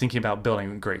thinking about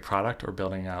building a great product or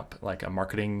building up like a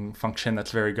marketing function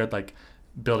that's very good, like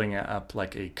building up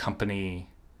like a company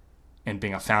and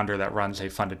being a founder that runs a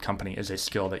funded company is a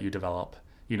skill that you develop.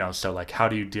 So like how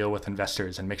do you deal with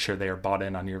investors and make sure they are bought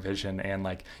in on your vision, and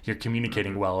like you're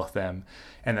communicating well with them,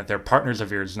 and that they're partners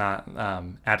of yours, not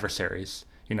adversaries.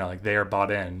 Like they are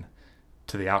bought in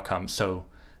to the outcome. So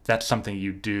that's something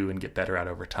you do and get better at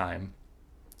over time.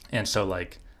 And so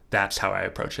like that's how I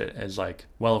approach it, is like,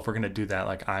 well, if we're going to do that,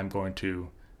 like I'm going to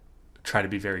try to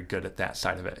be very good at that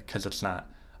side of it, because it's not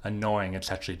annoying.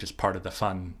 It's actually just part of the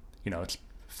fun. It's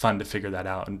fun to figure that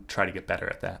out and try to get better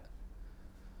at that.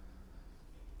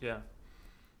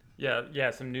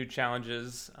 Yeah. Some new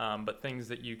challenges, but things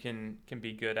that you can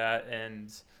be good at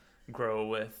and grow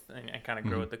with, and kind of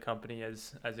grow with the company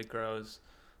as it grows.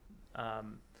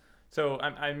 So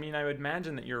I mean, I would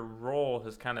imagine that your role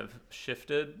has kind of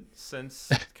shifted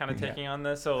since kind of taking on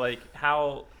this. So like,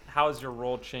 how has your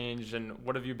role changed, and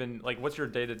what have you been like? What's your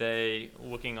day-to-day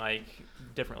looking like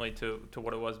differently to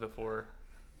what it was before?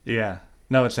 Yeah.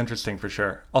 No, it's interesting for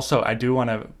sure. Also, I do want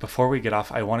to, before we get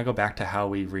off, I want to go back to how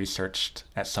we researched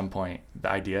at some point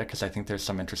the idea, because I think there's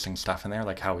some interesting stuff in there,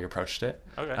 like how we approached it.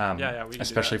 Okay. We can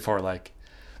especially do that. for like,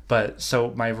 but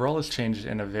so my role has changed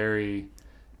in a very,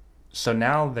 so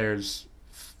now there's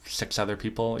 6 other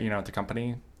people, at the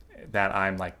company that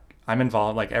I'm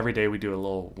involved. Like every day we do a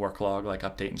little work log, like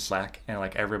update in Slack, and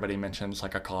like everybody mentions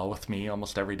like a call with me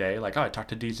almost every day. Like, oh, I talked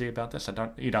to DZ about this. I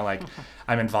don't, like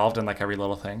I'm involved in like every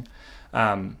little thing.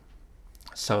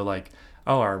 So like,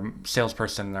 oh, our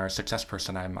salesperson and our success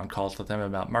person, I'm on calls with them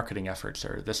about marketing efforts,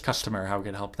 or this customer, how we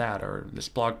can help that, or this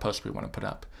blog post we want to put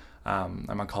up. I'm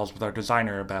on calls with our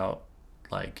designer about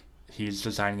like, he's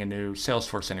designing a new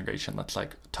Salesforce integration. Let's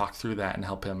like talk through that and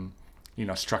help him,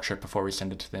 structure it before we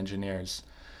send it to the engineers.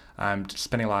 I'm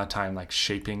spending a lot of time like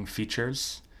shaping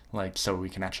features, like so we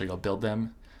can actually go build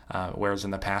them. Whereas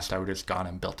in the past, I would have just gone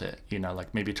and built it,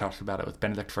 like maybe talked about it with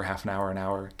Benedict for half an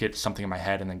hour, get something in my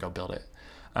head and then go build it.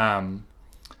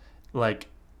 Like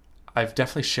I've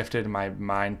definitely shifted my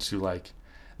mind to like,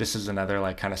 this is another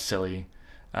like kind of silly,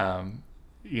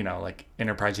 like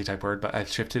enterprisey type word, but I've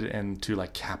shifted into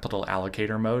like capital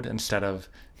allocator mode instead of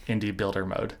indie builder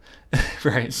mode.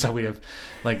 Right. So we have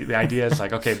like, the idea is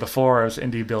like, okay, before I was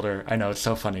indie builder, I know it's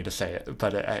so funny to say it,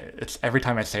 but it's every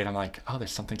time I say it, I'm like, oh,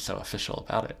 there's something so official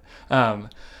about it.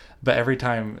 But every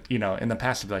time, in the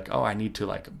past, I'd be like, oh, I need to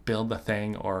like build the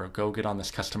thing or go get on this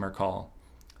customer call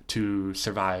to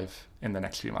survive in the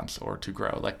next few months or to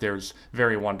grow. Like there's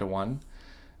very one-to-one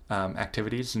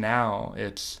activities. Now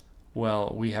it's,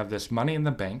 well, we have this money in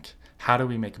the bank. How do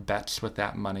we make bets with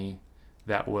that money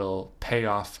that will pay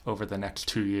off over the next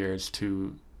 2 years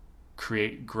to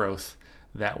create growth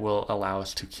that will allow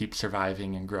us to keep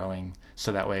surviving and growing,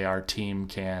 so that way our team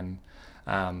can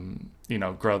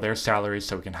grow their salaries,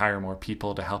 so we can hire more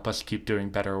people to help us keep doing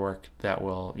better work that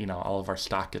will, all of our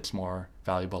stock gets more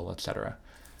valuable, etc.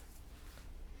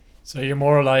 So you're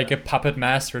more like a puppet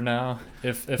master now,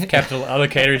 if capital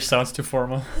allocator sounds too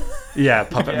formal. Yeah,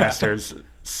 puppet master's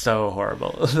so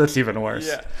horrible. That's even worse.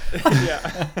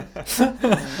 Yeah.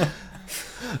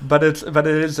 But it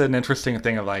is an interesting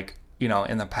thing of like,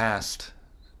 in the past,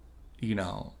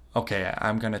 okay,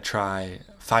 I'm going to try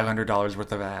 $500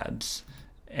 worth of ads,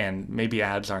 and maybe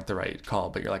ads aren't the right call,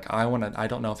 but you're like, I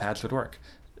don't know if ads would work.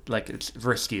 Like it's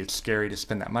risky. It's scary to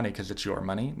spend that money because it's your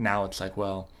money. Now it's like,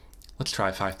 well, let's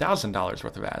try $5,000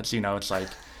 worth of ads. It's like,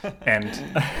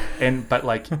 but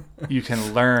like you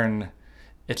can learn.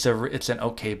 It's an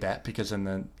okay bet, because in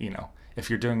the, if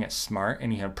you're doing it smart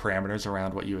and you have parameters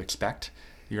around what you expect,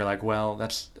 you're like, well,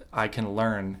 I can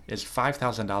learn. Is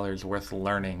 $5,000 worth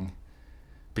learning?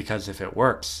 Because if it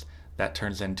works, that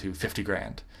turns into 50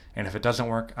 grand. And if it doesn't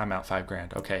work, I'm out 5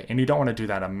 grand. Okay. And you don't want to do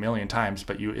that a million times,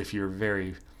 but if you're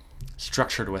very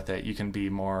structured with it, you can be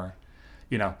more,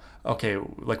 okay,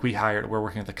 like we're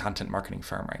working with a content marketing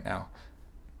firm right now,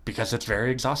 because it's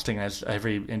very exhausting, as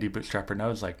every indie bootstrapper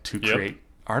knows, like to create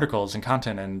articles and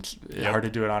content, and it's hard to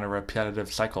do it on a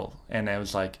repetitive cycle. And it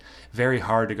was like very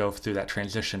hard to go through that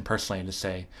transition personally to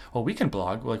say, well, we can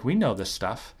blog, like we know this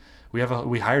stuff.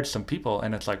 We hired some people,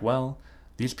 and it's like, well,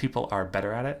 these people are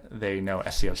better at it. They know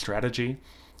SEO strategy.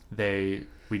 We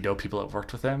know people that have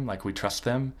worked with them, like we trust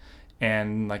them,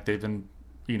 and like they've been,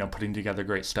 putting together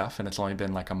great stuff, and it's only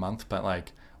been like a month, but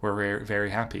like we're very,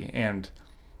 very happy. And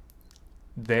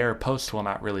their posts will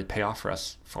not really pay off for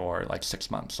us for like 6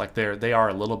 months. Like they are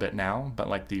a little bit now, but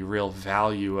like the real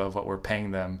value of what we're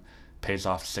paying them pays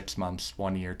off 6 months,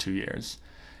 1 year, 2 years.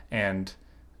 And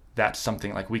that's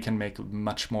something like we can make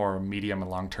much more medium and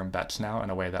long-term bets now in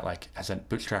a way that like as a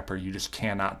bootstrapper you just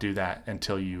cannot do that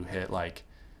until you hit like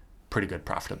pretty good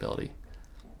profitability.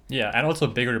 Yeah, and also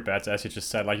bigger bets, as you just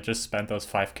said, like you just spent those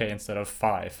 5K instead of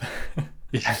 5.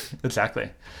 Yeah, exactly.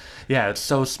 Yeah, it's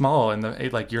so small,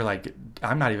 and like you're like,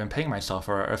 I'm not even paying myself,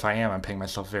 or if I am, I'm paying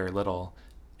myself very little.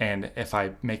 And if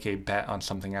I make a bet on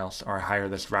something else, or I hire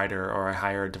this writer, or I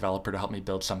hire a developer to help me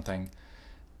build something,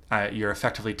 you're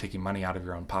effectively taking money out of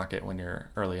your own pocket when you're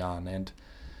early on, and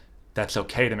that's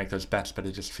okay to make those bets, but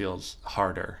it just feels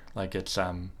harder. Like it's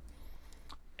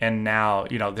and now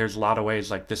there's a lot of ways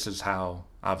like this is how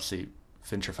obviously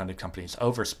venture funded companies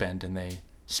overspend and they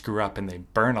screw up and they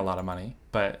burn a lot of money,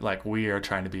 but like we are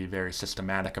trying to be very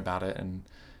systematic about it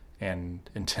and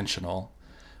intentional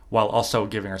while also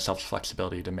giving ourselves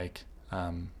flexibility to make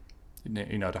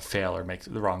to fail or make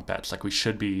the wrong bets. Like we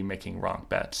should be making wrong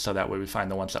bets so that way we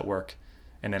find the ones that work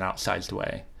in an outsized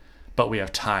way, but we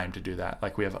have time to do that.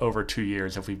 Like we have over 2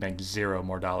 years if we make $0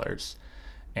 more,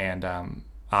 and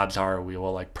odds are we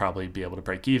will like probably be able to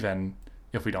break even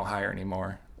if we don't hire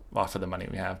anymore off of the money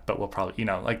we have. But we'll probably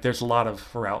like there's a lot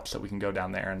of routes that we can go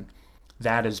down there, and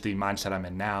that is the mindset I'm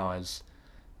in now as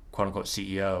quote unquote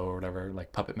CEO or whatever,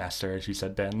 like puppet master, as you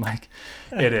said, Ben. Like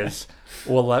it is,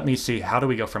 well, let me see, how do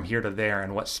we go from here to there,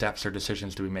 and what steps or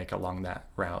decisions do we make along that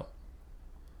route?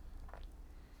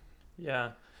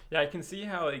 Yeah. Yeah, I can see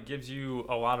how it gives you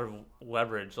a lot of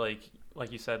leverage. Like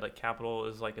you said, like capital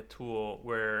is like a tool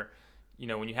where,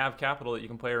 when you have capital that you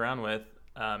can play around with,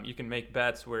 you can make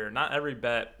bets where not every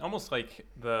bet, almost like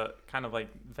the kind of like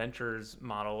ventures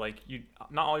model, like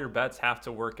not all your bets have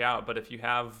to work out, but if you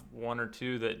have one or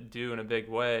two that do in a big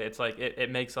way, it's like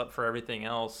it makes up for everything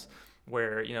else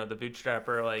where, the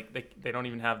bootstrapper, like they don't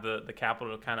even have the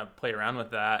capital to kind of play around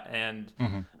with that. And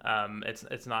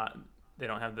it's not, they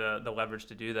don't have the leverage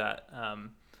to do that.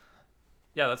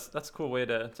 Yeah, that's a cool way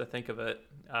to think of it.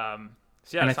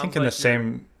 So yeah, and I think in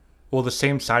the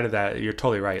same side of that, you're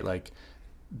totally right. Like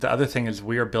the other thing is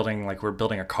we're building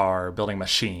a car, building a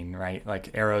machine, right?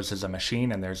 Like Arrows is a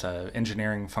machine, and there's a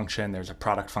engineering function, there's a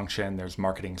product function, there's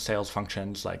marketing, sales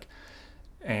functions,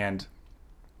 and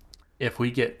if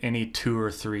we get any 2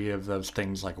 or 3 of those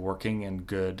things like working and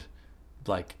good,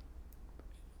 like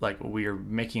we are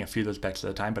making a few of those bets at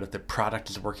a time, but if the product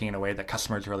is working in a way that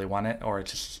customers really want it, or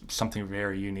it's just something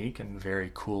very unique and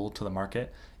very cool to the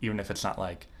market, even if it's not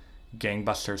like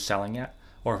gangbusters selling it,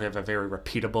 or if we have a very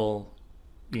repeatable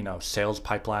sales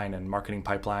pipeline and marketing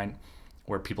pipeline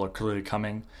where people are clearly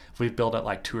coming, if we've built out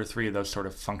like 2 or 3 of those sort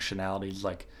of functionalities,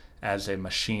 like as a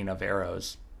machine of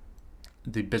Arrows,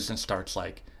 the business starts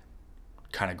like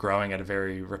kind of growing at a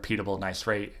very repeatable, nice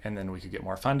rate, and then we could get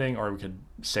more funding, or we could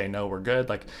say, no, we're good.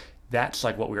 Like that's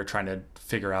like what we are trying to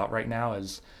figure out right now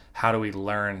is how do we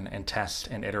learn and test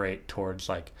and iterate towards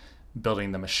like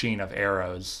building the machine of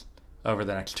Arrows over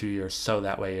the next 2 years, so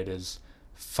that way it is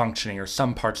functioning, or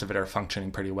some parts of it are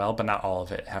functioning pretty well, but not all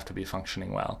of it have to be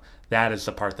functioning well. That is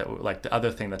the part that like the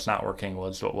other thing that's not working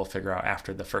was what we'll figure out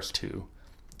after the first 2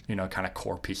 kind of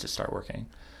core pieces start working.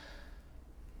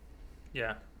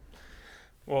 Yeah.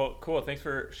 Well, cool. Thanks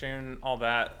for sharing all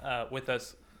that with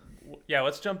us. Yeah,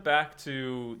 let's jump back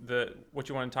to what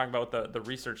you want to talk about with the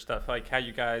research stuff, like how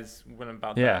you guys went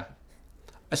about that.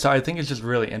 So I think it's just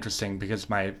really interesting because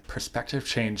my perspective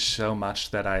changed so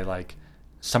much that I like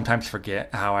sometimes forget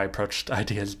how I approached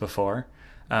ideas before,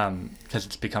 because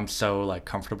it's become so like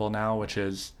comfortable now,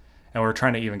 and we're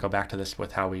trying to even go back to this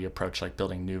with how we approach like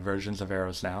building new versions of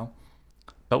Arrows now.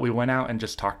 But we went out and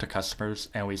just talked to customers,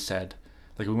 and we said,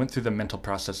 like, we went through the mental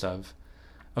process of,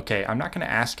 okay, I'm not going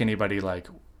to ask anybody like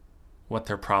what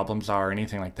their problems are or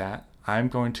anything like that. I'm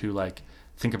going to like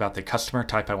think about the customer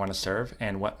type I want to serve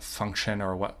and what function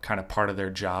or what kind of part of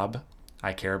their job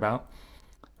I care about.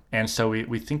 And so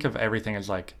we think of everything as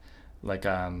like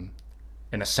an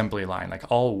assembly line. Like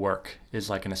all work is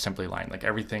like an assembly line, like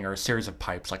everything, or a series of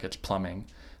pipes, like it's plumbing.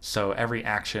 So every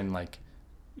action like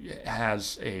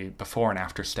has a before and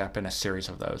after step in a series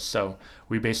of those. So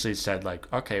we basically said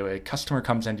like, okay, a customer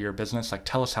comes into your business, like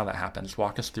tell us how that happens.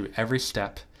 Walk us through every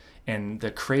step in the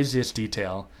craziest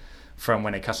detail, from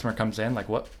when a customer comes in, like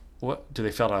what do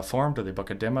they fill out a form? Do they book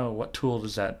a demo? What tool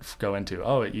does that go into?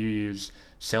 Oh, you use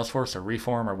Salesforce or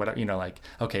Reform or whatever, like,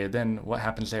 okay, then what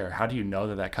happens there? How do you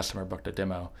know that customer booked a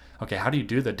demo? Okay, how do you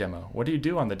do the demo? What do you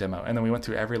do on the demo? And then we went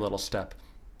through every little step.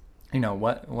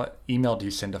 What email do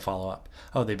you send to follow up?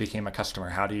 Oh, they became a customer.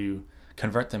 How do you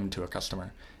convert them to a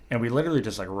customer? And we literally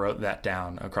just like wrote that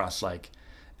down across, like,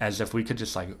 as if we could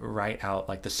just like write out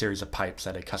like the series of pipes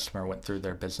that a customer went through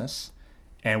their business.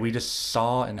 And we just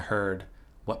saw and heard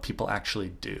what people actually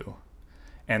do.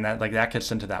 And that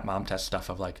gets into that mom test stuff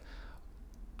of like,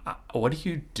 what do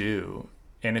you do?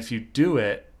 And if you do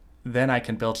it, then I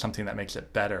can build something that makes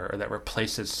it better or that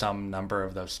replaces some number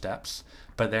of those steps.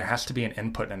 But there has to be an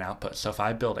input and an output. So if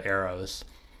I build Arrows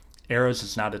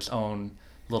is not its own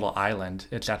little island.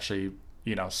 It's actually,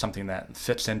 something that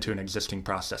fits into an existing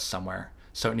process somewhere.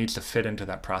 So it needs to fit into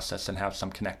that process and have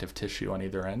some connective tissue on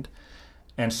either end.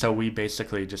 And so we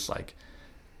basically just like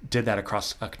did that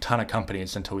across a ton of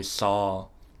companies until we saw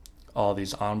all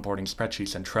these onboarding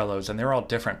spreadsheets and Trellos, and they're all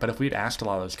different. But if we'd asked a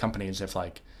lot of those companies if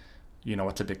like,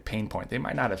 what's a big pain point, they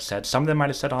might not have said. Some of them might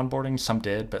have said onboarding, some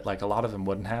did, but like a lot of them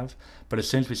wouldn't have. But as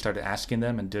soon as we started asking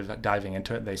them and diving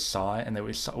into it, they saw it, and then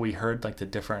we heard like the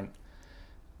different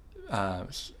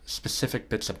specific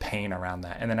bits of pain around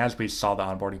that. And then as we saw the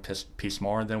onboarding piece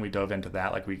more, then we dove into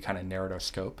that, like we kind of narrowed our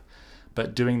scope.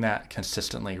 But doing that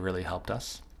consistently really helped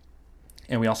us.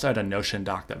 And we also had a Notion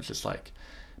doc that was just like,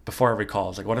 before every call,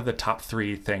 it's like, what are the top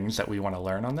 3 things that we want to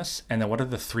learn on this? And then what are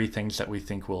the 3 things that we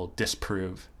think will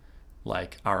disprove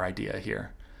like our idea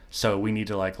here? So we need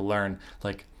to like learn,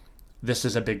 like, this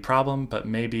is a big problem, but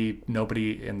maybe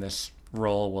nobody in this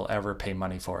role will ever pay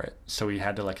money for it. So we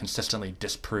had to like consistently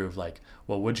disprove, like,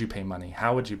 well, would you pay money?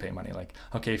 How would you pay money? Like,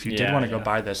 okay, if you did want to go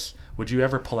buy this, would you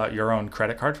ever pull out your own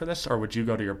credit card for this, or would you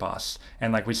go to your boss?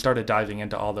 And like we started diving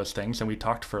into all those things, and we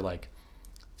talked for like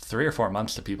 3 or 4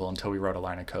 months to people until we wrote a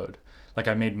line of code. Like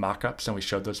I made mock-ups and we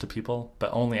showed those to people,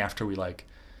 but only after we like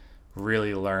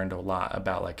really learned a lot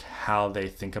about like how they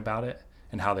think about it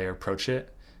and how they approach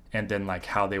it, and then like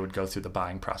how they would go through the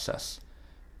buying process.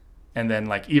 And then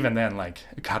like even then, like,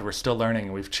 God, we're still learning,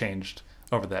 and we've changed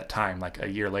over that time. Like a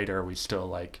year later, we still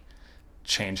like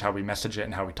change how we message it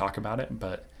and how we talk about it.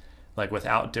 But like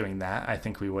without doing that, I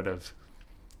think we would have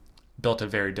built a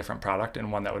very different product,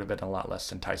 and one that would have been a lot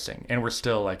less enticing. And we're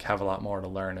still like have a lot more to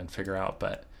learn and figure out,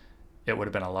 but it would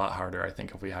have been a lot harder, I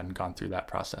think, if we hadn't gone through that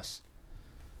process.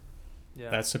 Yeah.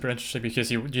 That's super interesting,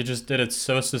 because you just did it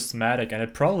so systematic, and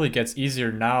it probably gets easier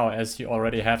now as you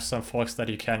already have some folks that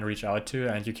you can reach out to,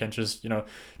 and you can just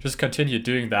continue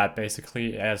doing that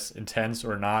basically as intense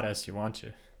or not as you want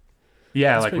to.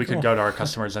 Yeah, that's like we could go to our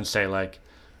customers and say like,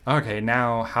 okay,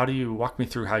 now how do you walk me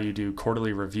through how you do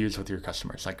quarterly reviews with your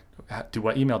customers? Like,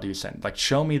 what email do you send? Like,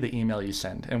 show me the email you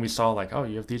send. And we saw like, oh,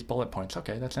 you have these bullet points.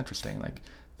 Okay, that's interesting. Like,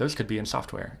 those could be in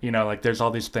software. Like there's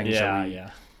all these things.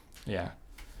 Yeah.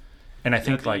 And I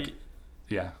think I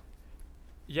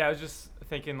was just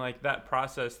thinking like that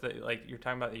process that like you're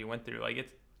talking about that you went through, like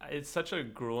it's such a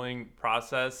grueling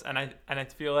process, and I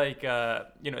feel like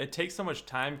it takes so much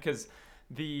time, because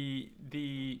the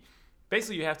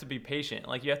basically you have to be patient.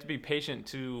 Like you have to be patient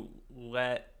to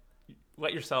let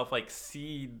yourself like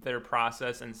see their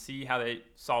process and see how they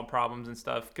solve problems and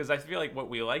stuff, because I feel like what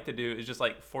we like to do is just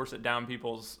like force it down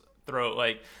people's throat,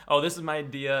 like, oh, this is my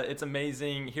idea, it's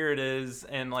amazing, here it is,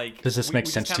 and like, does this make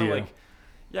sense to you?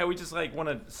 Like, we just like want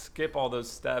to skip all those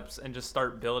steps and just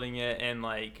start building it, and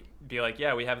like be like,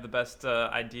 yeah, we have the best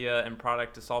idea and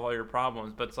product to solve all your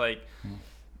problems. But it's like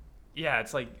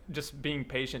it's like just being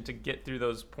patient to get through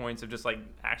those points of just like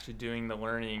actually doing the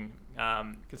learning,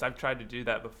 because I've tried to do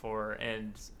that before,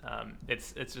 and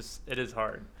it is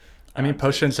hard. I mean,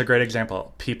 Potion's a great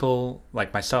example. People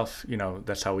like myself,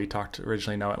 that's how we talked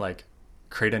originally, know it, like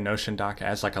create a Notion doc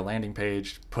as like a landing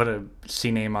page, put a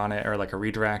CNAME on it or like a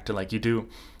redirect, and like you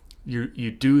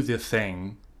do the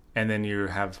thing, and then you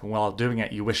have, while doing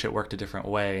it, you wish it worked a different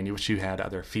way, and you wish you had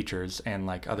other features and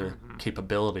like other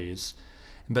capabilities.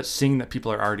 But seeing that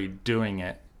people are already doing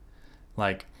it,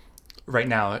 like right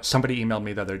now, somebody emailed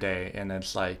me the other day, and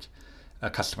it's like a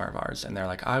customer of ours, and they're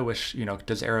like, I wish,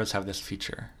 does Arrows have this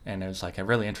feature? And it was like a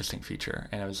really interesting feature,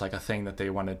 and it was like a thing that they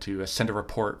wanted to send a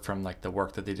report from like the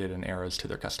work that they did in Arrows to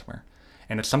their customer.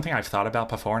 And it's something I've thought about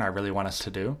before, and I really want us to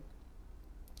do,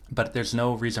 but there's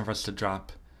no reason for us to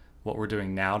drop what we're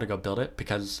doing now to go build it,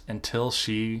 because until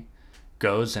she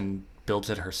goes and builds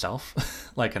it herself,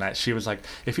 she was like,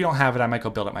 if you don't have it, I might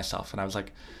go build it myself. And I was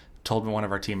like, told one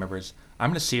of our team members, I'm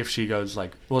going to see if she goes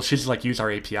like, well, she's like, use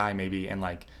our API maybe and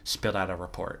like spit out a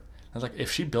report. I was like,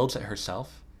 if she builds it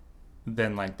herself,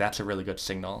 then like that's a really good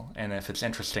signal. And if it's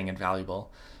interesting and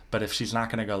valuable, but if she's not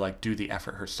going to go like do the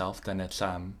effort herself, then it's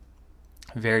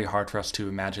very hard for us to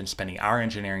imagine spending our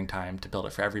engineering time to build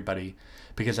it for everybody,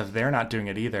 because if they're not doing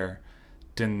it either,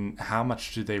 then how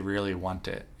much do they really want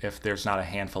it if there's not a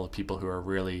handful of people who are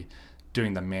really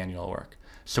doing the manual work?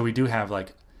 So we do have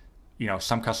like,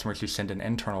 some customers who send an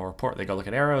internal report. They go look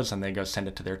at Arrows and they go send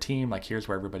it to their team. like, here's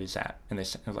where everybody's at. And they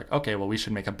was like, okay, well, we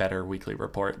should make a better weekly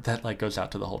report that like goes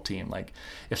out to the whole team. Like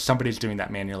if somebody's doing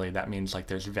that manually, that means like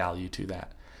there's value to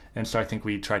that. And so I think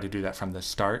we tried to do that from the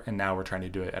start, and now we're trying to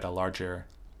do it at a larger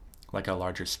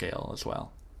scale as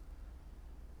well.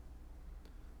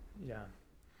 Yeah.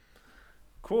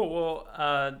 Cool.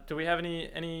 Well, do we have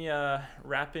any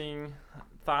wrapping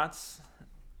thoughts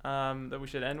that we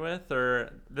should end with,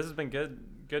 or this has been good,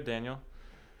 Daniel.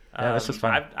 Yeah, this was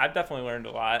fun. I've definitely learned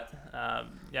a lot.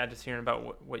 Just hearing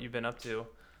about what you've been up to.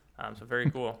 So very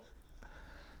cool.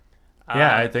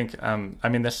 Yeah, I think,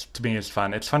 this to me is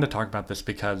fun. It's fun to talk about this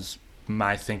because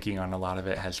my thinking on a lot of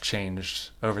it has changed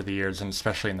over the years, and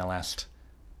especially in the last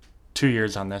 2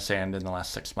 years on this and in the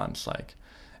last 6 months,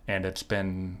 and it's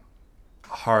been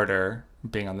harder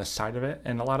being on this side of it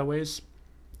in a lot of ways.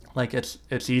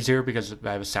 It's easier because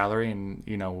I have a salary and,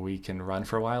 we can run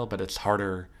for a while, but it's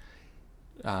harder.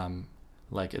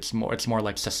 It's more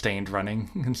like sustained running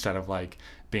instead of like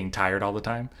being tired all the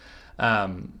time.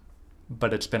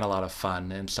 But it's been a lot of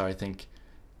fun. And so I think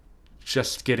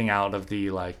just getting out of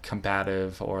the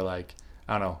combative or I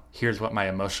don't know, here's what my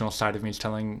emotional side of me is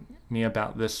telling me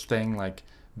about this thing,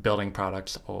 building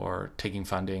products or taking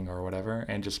funding or whatever,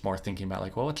 and just more thinking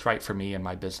about what's right for me and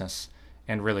my business,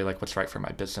 and really what's right for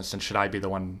my business, and should I be the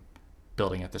one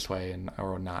building it this way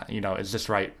or not? Is this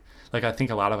right? I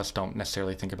think a lot of us don't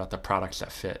necessarily think about the products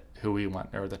that fit who we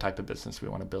want or the type of business we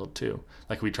want to build too.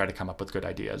 We try to come up with good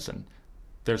ideas, and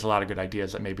there's a lot of good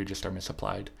ideas that maybe just are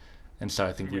misapplied. And so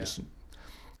I think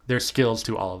there's skills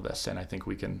to all of this, and I think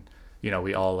we can,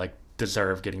 we all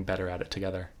deserve getting better at it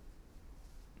together.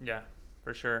 Yeah,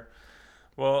 for sure.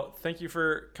 Well, thank you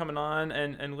for coming on,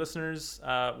 and listeners,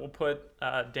 we'll put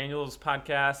Daniel's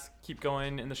podcast, Keep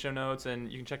Going, in the show notes,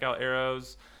 and you can check out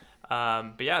Arrows.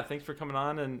 But yeah, thanks for coming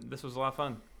on, and this was a lot of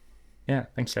fun. Yeah,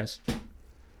 thanks guys.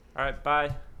 All right,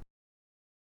 bye.